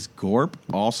 Gorp, is Gorp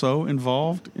also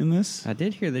involved in this? I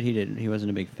did hear that he wasn't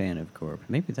a big fan of Corp.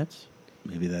 Maybe that's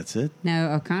Maybe that's it.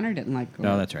 No, O'Connor didn't like Gorp.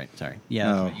 Oh, that's right. Sorry. Yeah,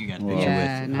 that's Oh, right. You got a well. picture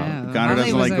Yeah, with. no. Connor Holly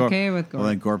doesn't was like Gorp. okay with Gorp. Well,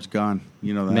 then Gorp's gone.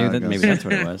 You know that. Maybe, how it goes. maybe that's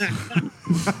what it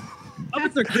was.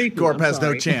 Officer Creepy. Gorp I'm has no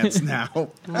sorry. chance now.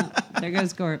 Well, there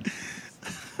goes Gorp.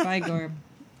 Bye, Gorp.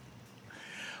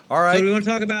 All So right. do we want to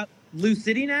talk about Lou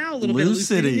City now? A little bit of Lou Lou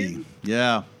City. City.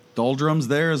 Yeah. Doldrums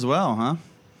there as well, huh?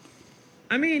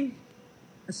 I mean,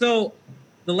 so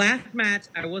the last match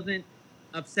I wasn't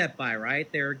upset by, right?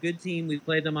 They're a good team. We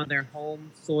played them on their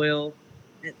home soil.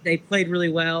 They played really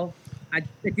well. I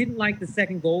didn't like the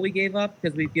second goal we gave up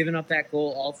because we've given up that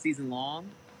goal all season long.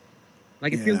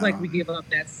 Like, it feels Yeah. like we give up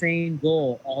that same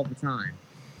goal all the time.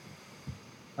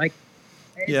 Like,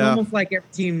 it's Yeah. almost like every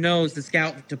team knows to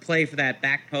scout to play for that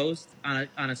back post on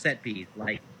a set piece.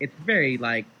 Like, it's very,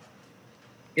 like,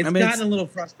 it's I mean, gotten it's- a little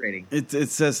frustrating. It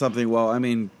says something. Well, I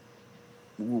mean,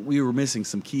 we were missing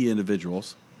some key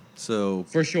individuals. So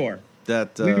For sure.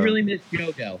 that We really miss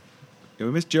Jogo. we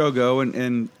missed Jogo,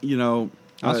 and you know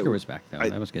Oscar was back, though.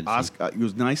 That was good to see. Oscar, it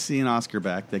was nice seeing Oscar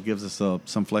back. That gives us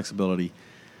some flexibility.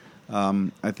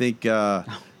 I think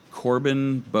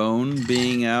Corbin Bone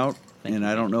being out, and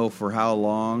I don't know for how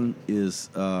long, is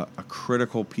a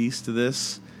critical piece to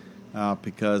this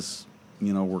because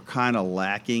you know we're kind of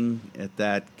lacking at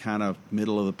that kind of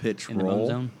middle of the pitch In the role. bone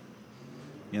zone.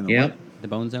 In the Yep. what? The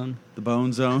bone zone. The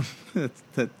bone zone.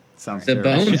 that sounds The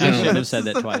terrible. bone I zone. should have said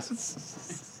that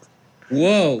twice.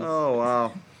 Whoa. Oh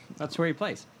wow! That's where he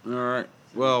plays. All right.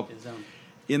 Well, His zone.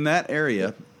 in that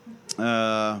area,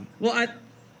 Well,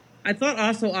 I thought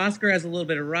also Oscar has a little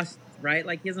bit of rust, right?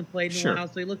 Like, he hasn't played in Sure. a while,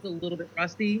 so he looks a little bit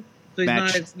rusty. So he's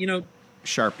Match. not as,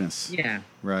 sharpness. yeah.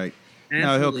 Right. No, he'll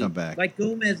Absolutely. come back. Like,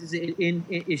 Gomez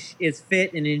is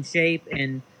fit and in shape,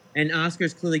 and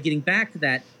Oscar's clearly getting back to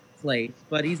that place,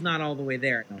 but he's not all the way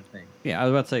there, I don't think. Yeah, I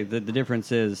was about to say the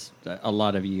difference is a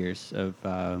lot of years of.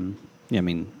 Yeah, I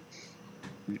mean,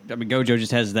 Gojo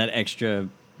just has that extra.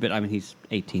 But I mean, he's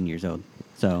 18 years old,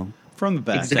 so From the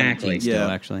back. Exactly. 17 still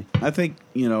Yeah. actually. I think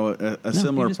a he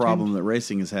similar just problem turned- that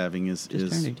racing is having is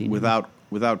turned 18,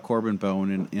 without Corbin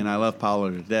Bone, and I love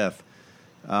Paulo to death.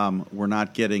 We're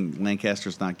not getting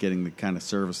Lancaster's not getting the kind of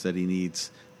service that he needs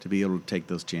to be able to take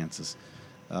those chances.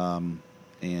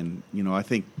 And you know, I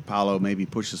think Paulo maybe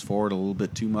pushes forward a little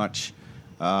bit too much,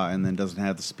 and then doesn't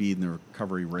have the speed and the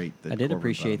recovery rate. That I did Corbin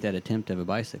appreciate Bone- that attempt of a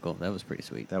bicycle. That was pretty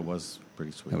sweet. That was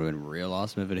pretty sweet. That would have been real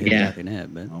awesome if it hit Yeah. the back of the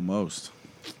net, but Almost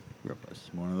real close.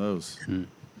 one of those.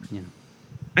 Yeah.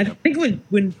 I think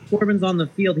when Corbin's on the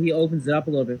field, he opens it up a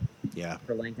little bit Yeah.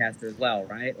 for Lancaster as well,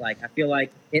 right? Like, I feel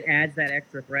like it adds that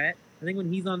extra threat. I think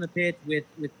when he's on the pitch with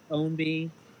Ownby,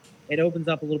 it opens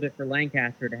up a little bit for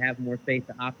Lancaster to have more space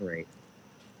to operate.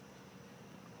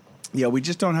 Yeah, we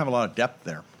just don't have a lot of depth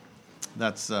there.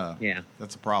 That's Yeah.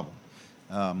 that's a problem.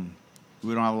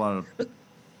 We don't have a lot of.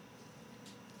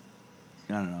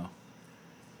 I don't know.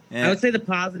 I would say the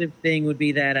positive thing would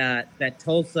be that that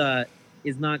Tulsa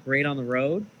is not great on the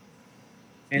road,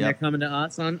 and Yep. they're coming to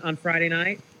us on Friday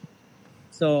night.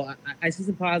 So I see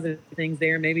some positive things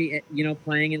there. Maybe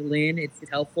playing at Lynn, it's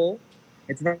helpful.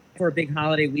 It's for a big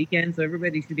holiday weekend, so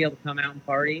everybody should be able to come out and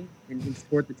party and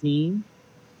support the team.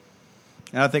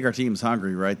 And I think our team's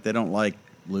hungry, right? They don't like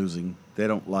losing. They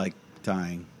don't like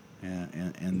tying,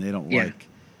 and they don't Yeah. like.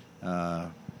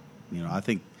 I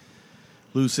think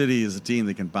Lou City is a team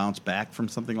that can bounce back from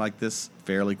something like this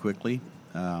fairly quickly.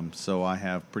 So I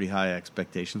have pretty high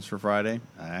expectations for Friday.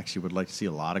 I actually would like to see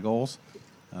a lot of goals.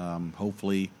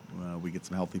 Hopefully, we get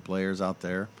some healthy players out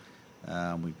there.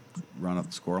 We run up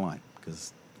the scoreline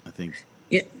because I think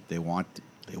Yeah. they want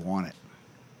it.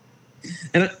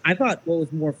 And I thought what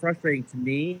was more frustrating to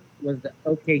me was the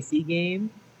OKC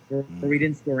game where we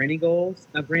didn't score any goals.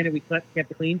 Now, granted, we kept a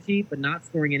clean sheet, but not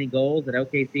scoring any goals at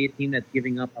OKC, a team that's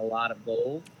giving up a lot of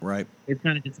goals, Right. it's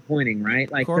kind of disappointing, right?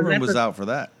 Like, 'cause Corbin that's was a- out for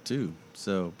that too.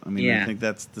 So I mean, I Yeah. think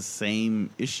that's the same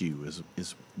issue.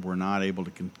 Is we're not able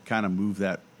to kind of move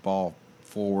that ball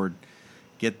forward,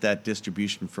 get that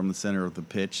distribution from the center of the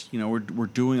pitch. You know, we're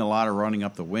doing a lot of running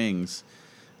up the wings.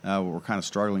 We're kind of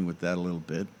struggling with that a little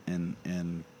bit, and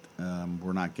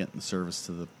we're not getting the service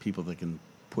to the people that can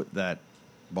put that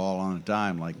ball on a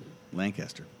dime like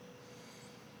Lancaster.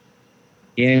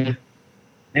 Yeah.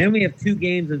 And we have 2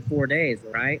 games in 4 days,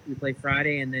 right? We play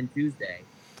Friday and then Tuesday.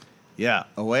 Yeah,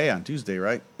 away on Tuesday,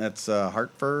 right? That's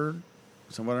Hartford.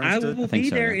 Somewhat I understood. will think be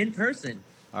so, there yeah. in person.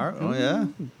 All right. Oh yeah,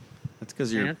 that's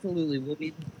because you're. Absolutely. We'll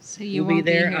be. So you We'll be won't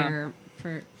be there, here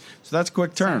for. So that's a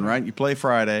quick turn, Sunday. right? You play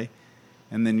Friday,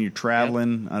 and then you're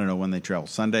traveling. I don't know when they travel.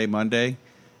 Sunday, Monday.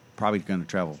 Probably going to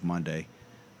travel Monday,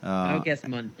 I would guess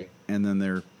Monday. and then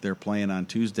they're playing on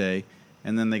Tuesday,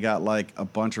 and then they got like a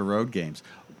bunch of road games.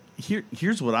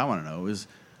 here's what I want to know is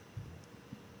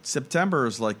September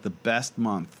is like the best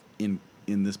month in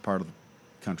this part of the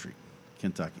country,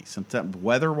 Kentucky. September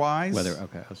weather-wise.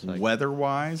 Okay. I was like,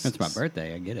 weather-wise. it's my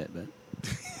birthday. I get it,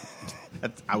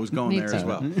 but I was going Me there too. as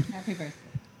well. Happy birthday.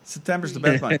 September's the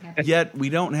best month. Yet we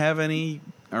don't have any,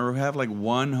 or have like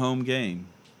one home game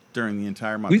during the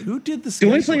entire month. Who did the Do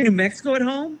schedule? we play New Mexico at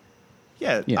home?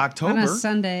 Yeah, Yeah. On October. a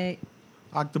Sunday.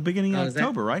 The beginning of Oh, is that-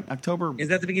 October, right? October. Is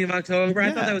that the beginning of October? I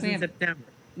Yeah. thought that was in Yeah. September.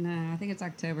 No, I think it's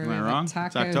October. Am We I have a wrong? It's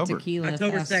Taco October. Tequila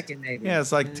October Fest 2nd, maybe. Yeah,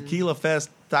 it's like Tequila Fest,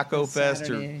 Taco It's Fest,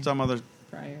 Saturday. or some other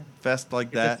prior. fest like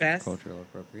It's that. a fest. cultural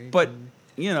appropriation. But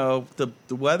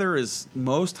the weather is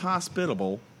most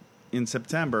hospitable in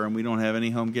September, and we don't have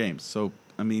any home games. So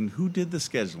I mean, who did the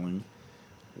scheduling?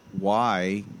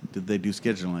 Why did they do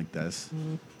scheduling like this?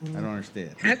 I don't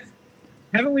understand.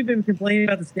 Haven't we been complaining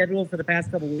about the schedule for the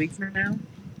past couple of weeks now?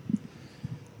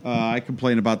 I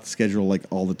complain about the schedule like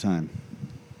all the time.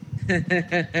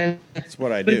 That's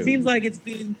what I But do. it seems like it's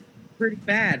been pretty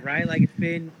bad, right? Like it's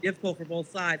been difficult for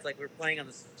both sides. Like we're playing on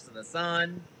the surface of the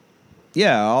sun.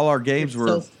 Yeah, all our games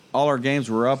It's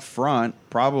were up front,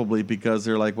 probably because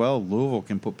they're like, well, Louisville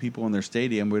can put people in their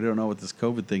stadium. We don't know what this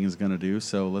COVID thing is going to do,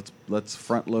 so let's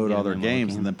front load Yeah, all their then we'll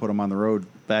games can. and then put them on the road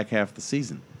back half the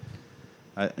season.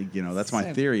 That's my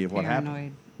So theory of what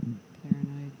happened.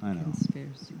 Paranoid I know.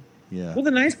 conspiracy. Yeah, Well,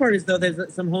 the nice part is though,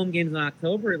 there's some home games in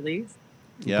October at least.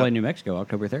 we yeah, play New Mexico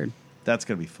October 3rd. that's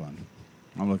going to be fun.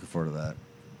 I'm looking forward to that.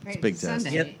 Right, a big test.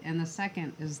 Sunday, Yep. and the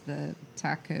second is the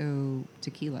Taco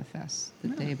Tequila Fest the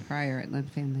day prior at Lynn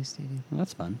Family Stadium. Well,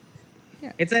 that's fun.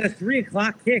 It's at a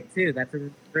 3:00 kick too. That's a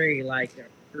very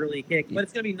early kick, but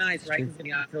it's gonna be nice, right? true. It's gonna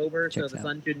be October, so Checks the out.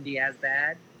 sun shouldn't be as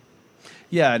bad.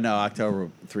 Yeah, no, October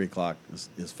 3:00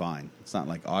 is fine. It's not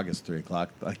like August 3:00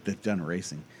 like they've done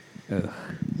racing. Ugh.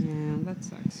 Yeah, that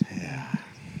sucks. Yeah,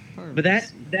 Poor But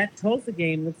that Lucy. Tulsa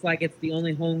game looks like it's the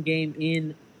only home game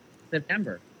in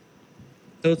September.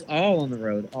 So it's all on the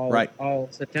road, all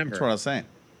September. that's what I was saying.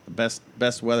 The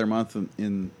best weather month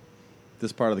in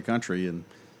this part of the country, and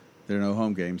there are no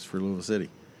home games for Louisville City.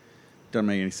 Doesn't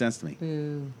make any sense to me.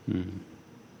 Boo.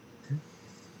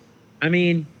 I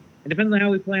mean, it depends on how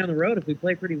we play on the road. If we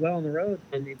play pretty well on the road,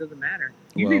 then it doesn't matter.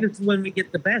 Usually Well- that's when we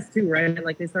get the best too, right?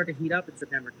 Like they start to heat up in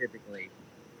September typically.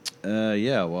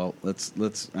 Yeah, well, let's.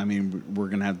 I mean, we're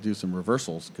gonna have to do some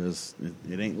reversals because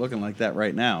it ain't looking like that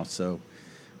right now. So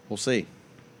we'll see.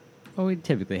 Well, we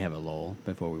typically have a lull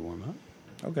before we warm up.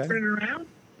 Okay, Turning around.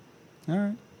 all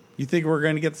right. You think we're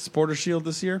going to get the Supporter Shield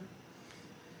this year?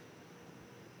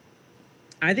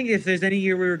 I think if there's any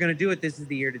year we were going to do it, this is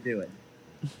the year to do it.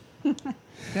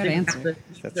 Good answer.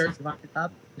 The third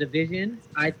up division.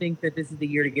 I think that this is the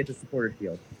year to get the supporter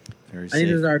shield. Very I think this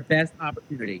safe. is our best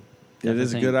opportunity. It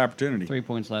is a good opportunity. 3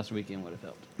 points last weekend would have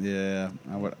helped. Yeah,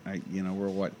 we're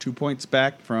what 2 points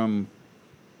back from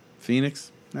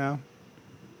Phoenix now.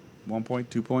 1 point,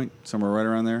 2 point, somewhere right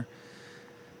around there.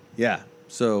 Yeah.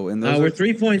 So in those, We're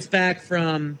 3 points back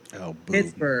from boom.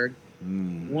 Pittsburgh,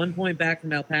 Mm, 1 point back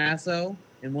from El Paso,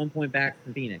 and 1 point back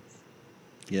from Phoenix.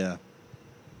 yeah.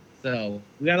 So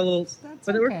we got a little, That's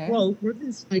but okay. we're close. We're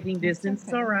within striking That's distance. It's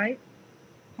okay. all right.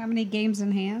 How many games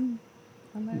in hand?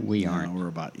 on those? We No, aren't. we're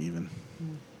about even.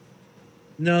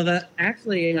 No,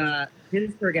 actually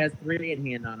Pittsburgh has 3 in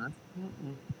hand on us,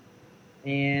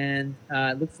 and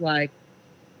it looks like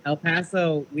El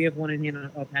Paso. We have 1 in hand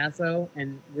on El Paso,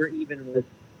 and we're even with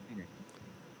Phoenix.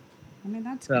 I mean,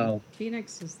 that's So- good.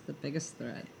 Phoenix is the biggest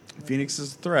threat. Phoenix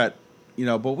is a threat,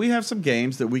 but we have some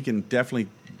games that we can definitely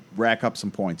rack up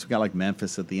some points. We got like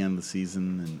Memphis at the end of the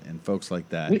season and folks like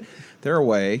that. They're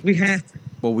away, We have.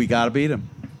 but we got to beat them.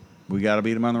 We got to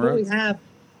beat them on the Well, road.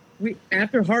 we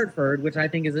after Hartford, which I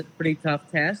think is a pretty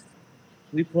tough test.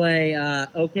 We play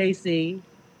OKC,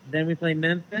 then we play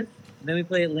Memphis, then we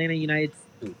play Atlanta United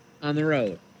on the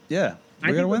road. Yeah, I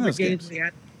we got to think win those those are games. we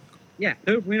got- yeah,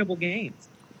 they're winnable games.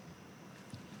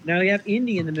 Now we have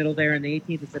Indy in the middle there on the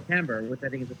 18th of September, which I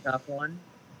think is a tough one.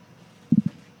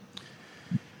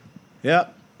 Yeah.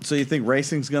 So you think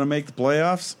racing's going to make the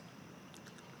playoffs?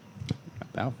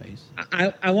 Bow face.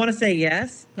 I want to say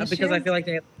yes, This because year? I feel like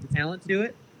they have the talent to do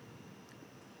it.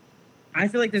 I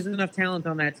feel like there's enough talent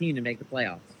on that team to make the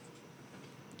playoffs.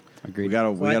 Agreed. We got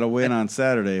to So I- win on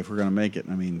Saturday if we're going to make it.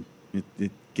 I mean,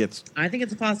 it gets I think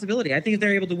it's a possibility. I think if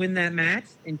they're able to win that match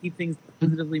and keep things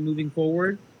positively moving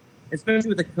forward, especially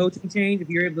with the coaching change, if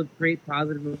you're able to create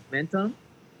positive momentum,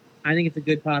 I think it's a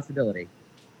good possibility.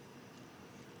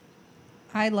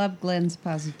 I love Glenn's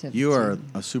positivity. you are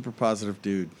a super positive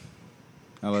dude.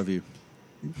 I love you.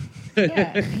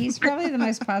 Yeah, he's probably the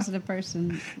most positive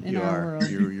person in You our are. world.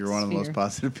 You're one of the most sphere.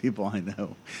 positive people I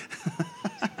know.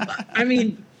 I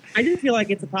mean, I just feel like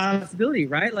it's a possibility,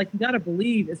 right? Like, you got to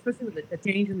believe, especially with a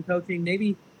change in the coaching.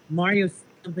 Maybe Mario's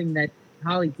something that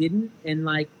Holly didn't, and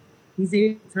like he's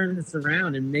able to turn this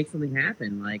around and make something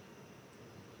happen. Like,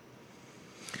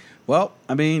 Well,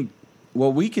 I mean,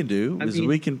 what we can do I is mean-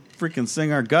 we can freaking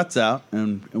sing our guts out,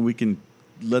 and we can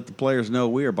let the players know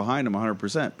we are behind them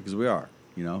 100% because we are.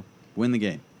 You know, win the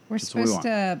game. We're That's what we supposed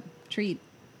want. to treat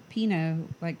Pino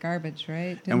like garbage,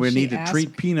 right? And we Didn't need she to ask-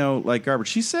 treat Pino like garbage.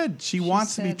 She said she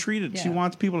wants to be said- treated. She yeah.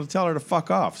 wants people to tell her to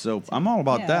fuck off. So I'm all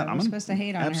about Yeah, that. We're I'm supposed to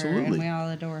hate on absolutely. her, and we all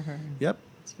adore her. Yep.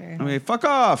 It's very. I mean, fuck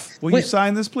off. Will you Wait,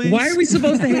 sign this, please? why are we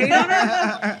supposed to hate on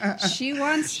her? She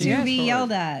wants She to asked be for it.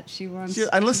 yelled at. She wants.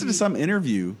 I listened to some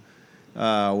interview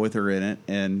with her in it,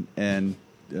 and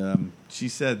she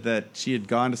said that she had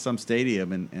gone to some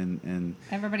stadium and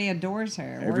Everybody adores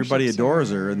her. everybody worships adores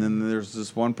her, and then there's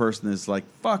this one person that's like,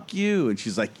 "Fuck you," and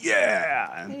she's like,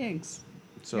 "Yeah." And Thanks.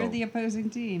 so You're the opposing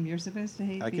team. You're supposed to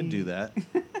hate I can me. do that,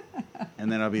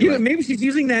 and then I'll be Yeah, like, maybe she's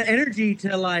using that energy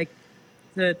to like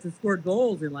to score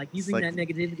goals and like using like- that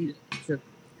negativity to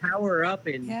power her up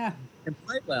and Yeah.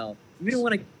 play well. We don't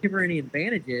want to give her any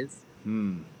advantages.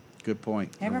 "Good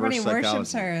point." Everybody Reverse worships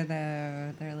psychology. her,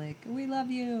 though. They're like, "We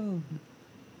love you,"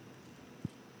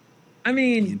 I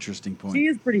mean, Interesting point. she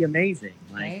is pretty amazing.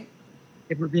 Like, right?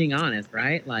 if we're being honest,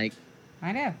 right? Like,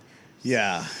 I know.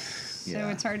 Yeah, So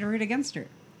yeah. it's hard to root against her.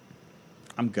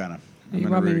 I'm gonna I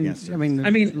root mean, against her. I mean, I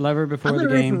mean, love her before I'm the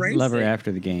gonna root game, for love her racing.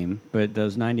 after the game, but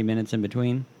those 90 minutes in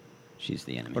between, she's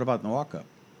the enemy. What about the walk up?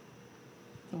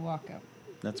 The walk up.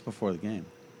 That's before the game.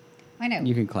 I know.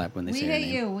 You can clap when they We say her hate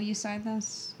name. you. Will you sign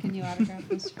this? Can you autograph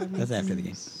this for me? That's after the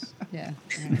game. please? Yeah.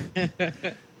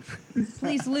 Right.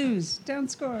 Please lose. Don't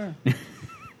score.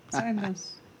 Sign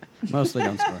this. Mostly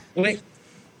don't score. wait.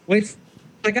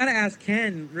 I gotta ask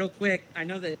Ken real quick. I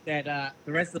know that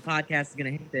the rest of the podcast is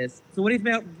gonna hate this. So, what do you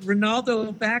think about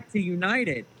Ronaldo back to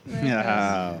United?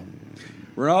 Yeah.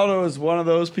 Ronaldo is one of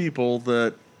those people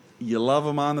that you love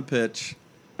him on the pitch.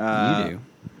 You do.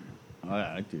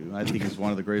 I do. I think he's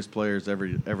one of the greatest players ever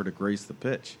to grace the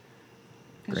pitch.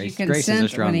 Grace is a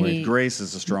strong word. Grace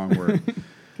is a strong word,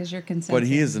 Because you're consenting. but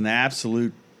he is an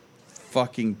absolute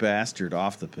fucking bastard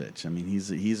off the pitch. I mean,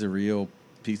 he's a real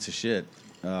piece of shit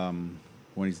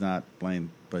when he's not playing.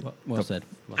 But Well the, said.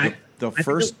 I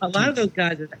first think a lot of those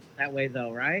guys are that way,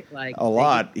 though, right? Like A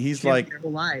lot. He's live like- their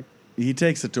whole life. he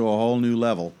takes it to a whole new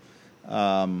level.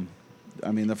 I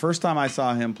mean, the first time I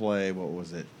saw him play, what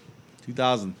was it,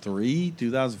 2003,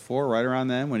 2004, right around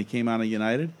then when he came out of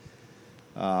United,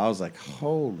 I was like,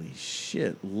 holy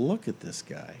shit, look at this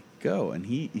guy go. And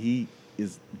he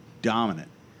is dominant.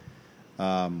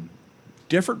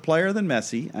 Different player than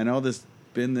Messi. I know there's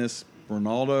been this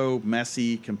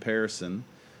Ronaldo-Messi comparison.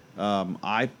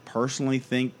 I personally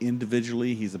think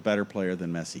individually he's a better player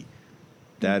than Messi.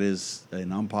 That is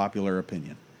an unpopular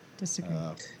opinion. Disagree.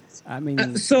 I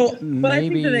mean, So, but I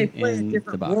think maybe that they play a in the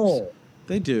different box. role.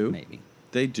 They do. Maybe.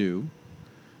 They do.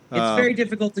 It's very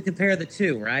difficult to compare the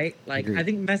two, right? Like, Agreed. I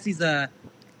think Messi's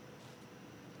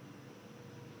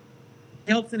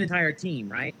helps an entire team,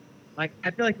 right? Like,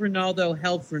 I feel like Ronaldo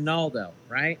helps Ronaldo,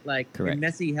 right? Like, Correct. and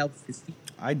Messi helps his team.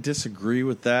 I disagree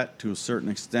with that to a certain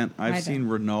extent. I've I seen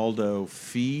Ronaldo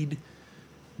feed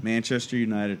Manchester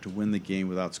United to win the game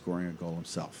without scoring a goal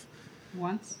himself.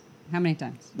 Once? How many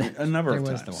times? A number of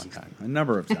There times. was the one time. A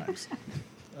number of times.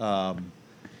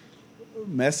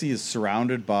 Messi is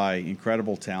surrounded by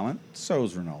incredible talent. So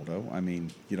is Ronaldo. I mean,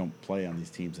 you don't play on these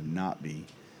teams and not be.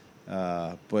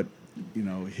 But you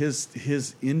know,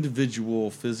 his individual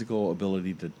physical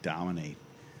ability to dominate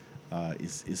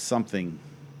is something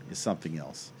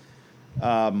else.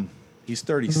 He's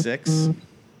 36,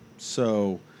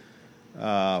 so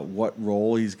what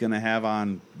role he's going to have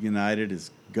on United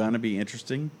is going to be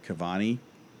interesting. Cavani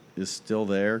is still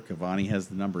there. Cavani has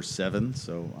the number 7,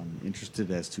 so I'm interested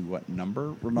as to what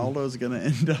number Ronaldo is going to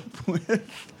end up with. What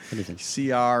do you think?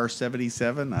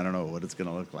 CR77? I don't know what it's going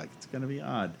to look like. It's going to be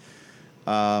odd.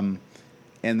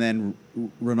 And then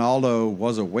Ronaldo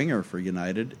was a winger for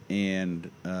United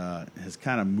and has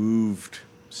kind of moved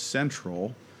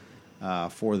central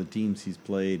for the teams he's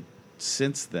played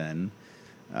since then.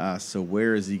 So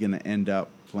where is he going to end up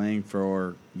playing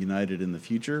for United in the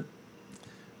future?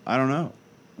 I don't know.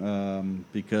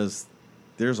 Because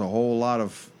there's a whole lot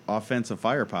of offensive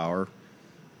firepower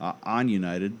on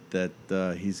United that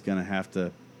he's going to have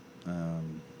to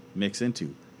mix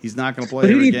into. He's not going to play But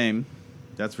who do every you- game,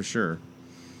 that's for sure.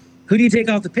 Who do you take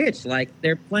off the pitch? Like,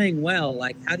 they're playing well.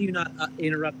 Like, how do you not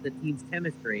interrupt the team's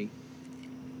chemistry?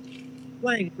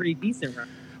 playing pretty decent right.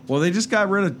 Well, they just got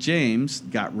rid of James.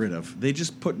 They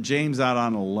just put James out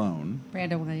on a loan.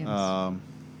 Brandon Williams.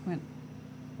 Went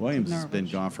Williams to has been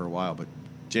Norwich. gone for a while, but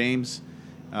James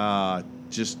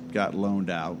just got loaned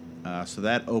out. So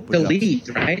that opened The up. Leeds,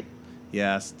 right?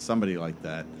 Yes, somebody like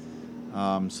that.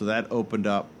 So that opened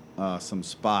up some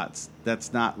spots.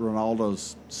 That's not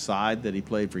Ronaldo's side that he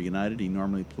played for United. He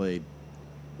normally played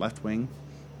left wing.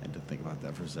 I had to think about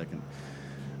that for a second.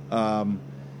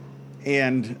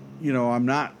 And I'm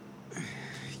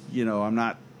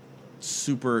not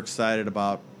super excited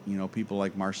about people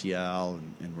like Martial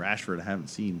and Rashford. I haven't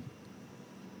seen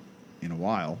in a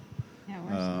while. Yeah,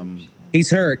 where's He's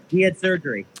hurt. He had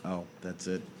surgery. Oh, that's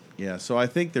it. Yeah, so I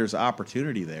think there's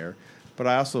opportunity there. But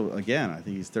I also, again, I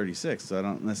think he's 36, so I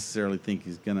don't necessarily think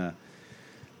he's going to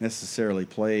necessarily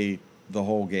play the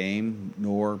whole game,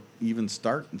 nor even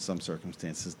start in some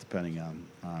circumstances, depending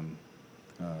on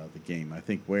the game. I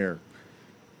think where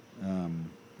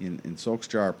in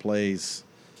Solskjaer plays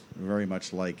very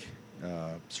much like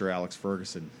Sir Alex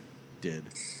Ferguson did.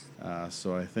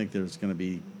 So I think there's going to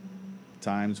be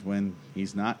times when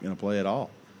he's not going to play at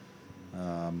all.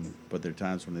 But there are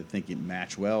times when they think he'd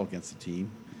match well against the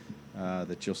team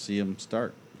that you'll see him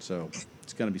start. So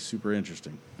it's going to be super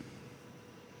interesting.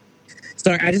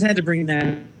 Sorry, I just had to bring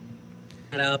that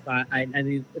up. I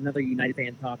need another United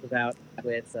fan to talk about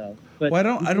it. So, but Well,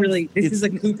 I don't really. This it's- is a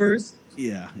Cooper's.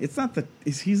 Yeah,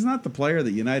 he's not the player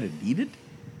that United needed.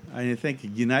 I think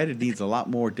United needs a lot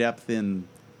more depth in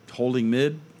holding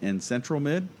mid and central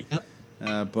mid.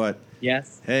 Yep. But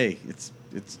Yes. hey, it's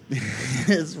it's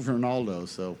Ronaldo,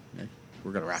 so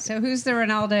we're gonna rock it. So who's the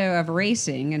Ronaldo of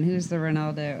racing and who's the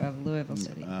Ronaldo of Louisville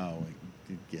City? Oh,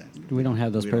 yeah. We don't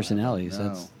have those We don't have personalities. them,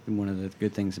 no. That's one of the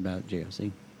good things about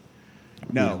JOC.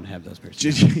 No, We don't have those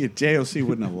personalities. JOC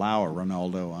wouldn't allow a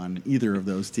Ronaldo on either of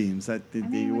those teams. That I he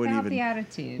mean, wouldn't without even. the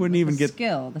attitude, wouldn't but even the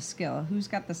get- skill. Who's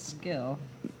got the skill?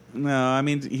 No, I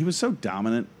mean he was so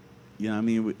dominant. I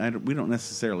mean we don't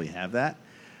necessarily have that.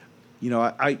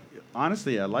 I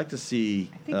honestly I'd like to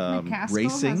see I think McCaskill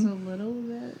racing. has a little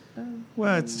bit of.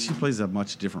 Well, she plays a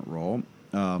much different role.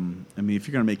 I mean, if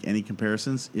you're going to make any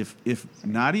comparisons, if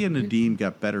Nadia Nadim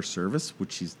got better service,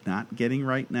 which she's not getting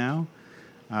right now,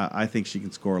 I think she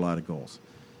can score a lot of goals.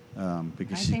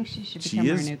 Because I think she should become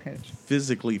our is new coach.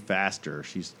 physically faster.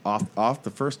 She's off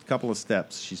the first couple of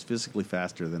steps. She's physically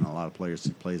faster than a lot of players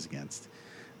she plays against,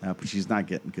 but she's not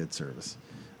getting good service.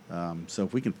 So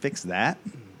if we can fix that,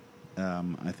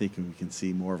 I think we can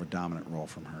see more of a dominant role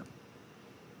from her.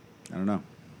 I don't know.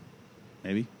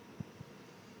 Maybe.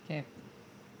 Okay.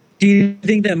 Do you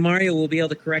think that Mario will be able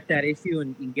to correct that issue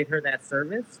and get her that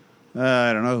service?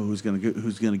 I don't know who's going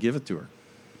to give it to her.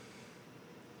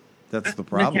 That's the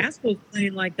problem. McCaskill's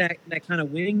playing like that kind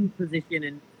of wing position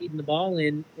and feeding the ball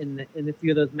in a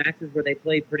few of those matches where they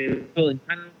played pretty well. And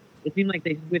kind of, it seemed like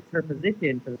they switched her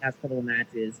position for the past couple of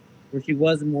matches where she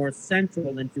was more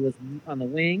central than she was on the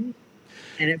wing.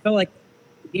 And it felt like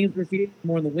the games where she was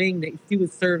more on the wing, that she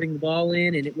was serving the ball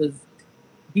in, and it was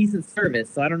decent service.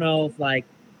 So I don't know if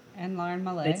And Lauren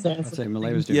they Malay. saw I'd say something.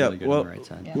 Malay was doing Yeah, really good well, on the right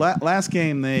side. Yeah. Last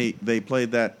game they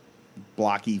played that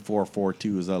blocky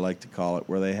 4-4-2, as I like to call it,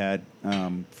 where they had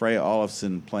Freya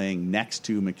Olofsson playing next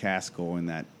to McCaskill in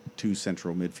that two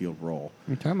central midfield role.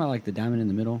 You're talking about like the diamond in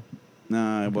the middle.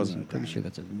 No, it wasn't. I'm pretty sure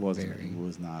that's a it wasn't. very- It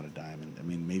was not a diamond. I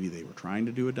mean, maybe they were trying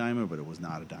to do a diamond, but it was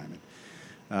not a diamond.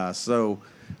 So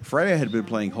Freya had been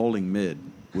playing holding mid,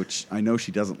 which I know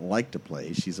she doesn't like to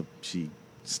play. She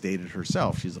stated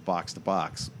herself she's a box to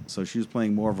box, so she was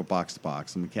playing more of a box to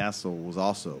box. And McCaskill was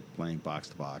also playing box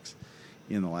to box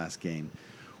in the last game,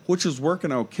 which was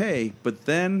working okay. But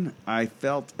then I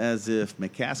felt as if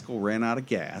McCaskill ran out of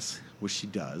gas, which she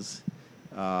does.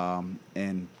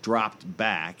 And dropped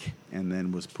back and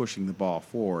then was pushing the ball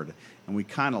forward. And we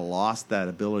kind of lost that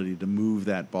ability to move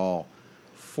that ball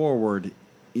forward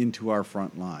into our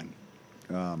front line.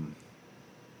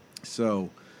 So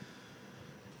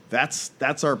that's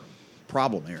our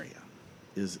problem area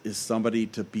is somebody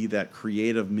to be that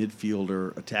creative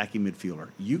midfielder, attacking midfielder.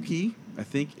 Yuki, I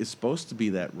think, is supposed to be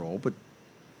that role, but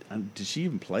did she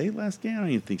even play last game? I don't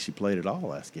even think she played at all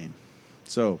last game.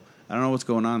 So I don't know what's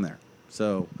going on there.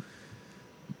 So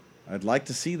I'd like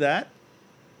to see that.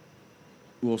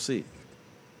 We'll see.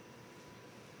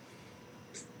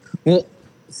 Well,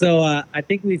 so I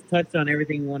think we've touched on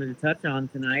everything we wanted to touch on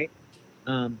tonight.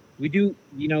 We do,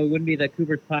 it wouldn't be the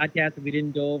Cooper's podcast if we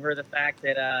didn't go over the fact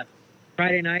that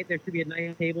Friday night there should be a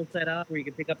nice table set up where you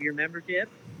can pick up your membership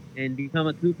and become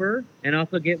a Cooper and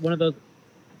also get one of those.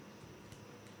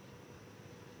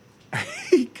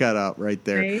 cut out right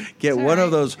there. Hey. Get It's one all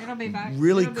of those right. It'll be back.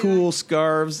 really It'll be cool back.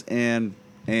 scarves and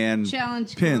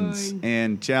Challenge pins coin.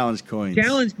 and challenge coins.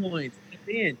 Challenge coins. That's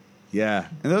in. Yeah,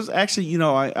 and those actually,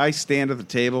 I stand at the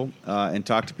table and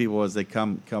talk to people as they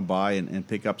come by and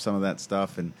pick up some of that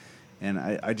stuff, and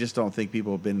I just don't think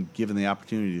people have been given the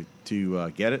opportunity to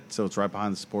get it. So it's right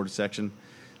behind the supporter section.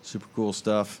 Super cool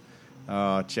stuff.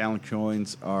 Challenge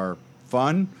coins are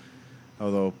fun,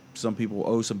 although some people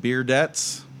owe some beer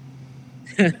debts.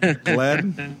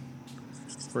 Glad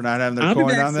for not having their I'll be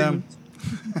coin back on them.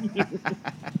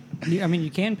 You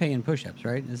can pay in push-ups,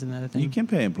 right? Isn't that a thing? You can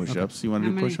pay in push-ups. You want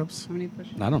to do push-ups? How many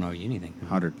push-ups? I don't know anything.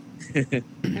 100.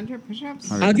 100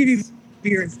 push-ups? All I'll give you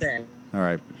beer instead. All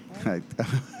right.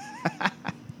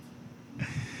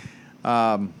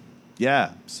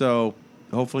 Yeah. So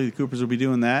hopefully the Coopers will be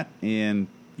doing that and,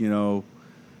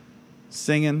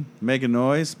 singing, making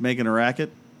noise, making a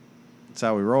racket. That's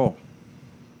how we roll.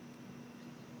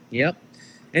 Yep.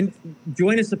 And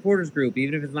join a supporters group,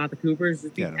 even if it's not the Coopers.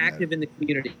 Just be Yeah, it don't active in the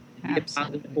community. Be a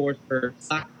positive force for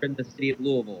soccer in the city of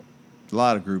Louisville. A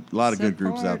lot of good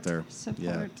groups out there. Support.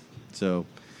 Yeah. So,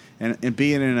 and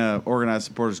being in an organized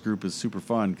supporters group is super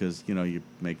fun because you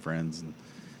make friends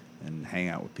and hang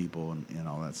out with people and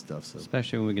all that stuff. So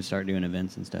Especially when we can start doing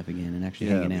events and stuff again and actually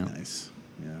yeah, hanging that'd out. be nice.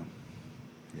 Yeah.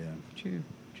 Yeah. True.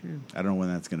 I don't know when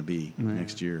that's going to be. Yeah.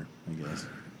 Next year, I guess.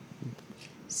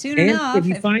 Soon And enough, if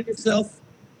you find yourself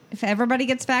if everybody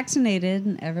gets vaccinated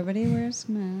and everybody wears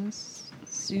masks,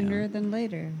 sooner than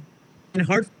later. in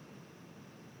Hartford,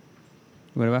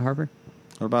 What about Harper?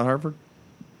 What about Harvard?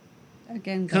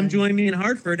 Again, come guys. join me in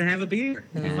Hartford to have a beer.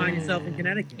 If you find yourself in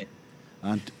Connecticut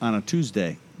On a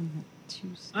Tuesday.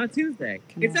 Tuesday. on a Tuesday.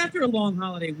 It's after a long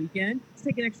holiday weekend. Just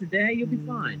take an extra day. You'll be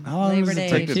fine. How long Labor does it Day.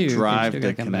 take to Too, 'cause drive you to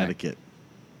still gotta come back. Connecticut?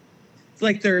 It's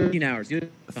like 13 hours. You'll be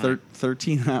fine.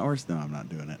 13 hours? No, I'm not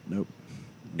doing it. Nope.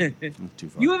 That's too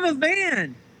far. You have a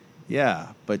van. Yeah,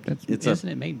 but it's Isn't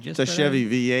it made just a for Chevy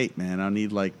V8, man. I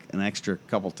need like an extra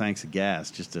couple tanks of gas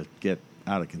just to get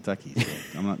out of Kentucky.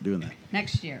 So I'm not doing that.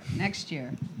 Next year.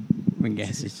 that? When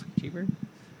gas is cheaper?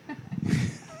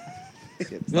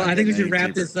 Well, I think we should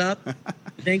wrap this up.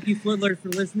 Thank you, Footlers, for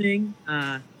listening.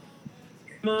 Come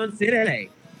on, City.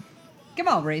 Come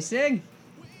on, racing.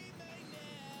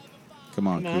 Come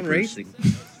on, Come on, Coopers. racing.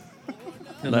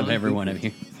 Come Love on, every one Coopers.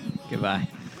 of you. Goodbye.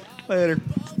 Later.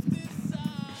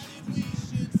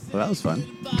 Well, that was fun.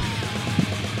 Bye.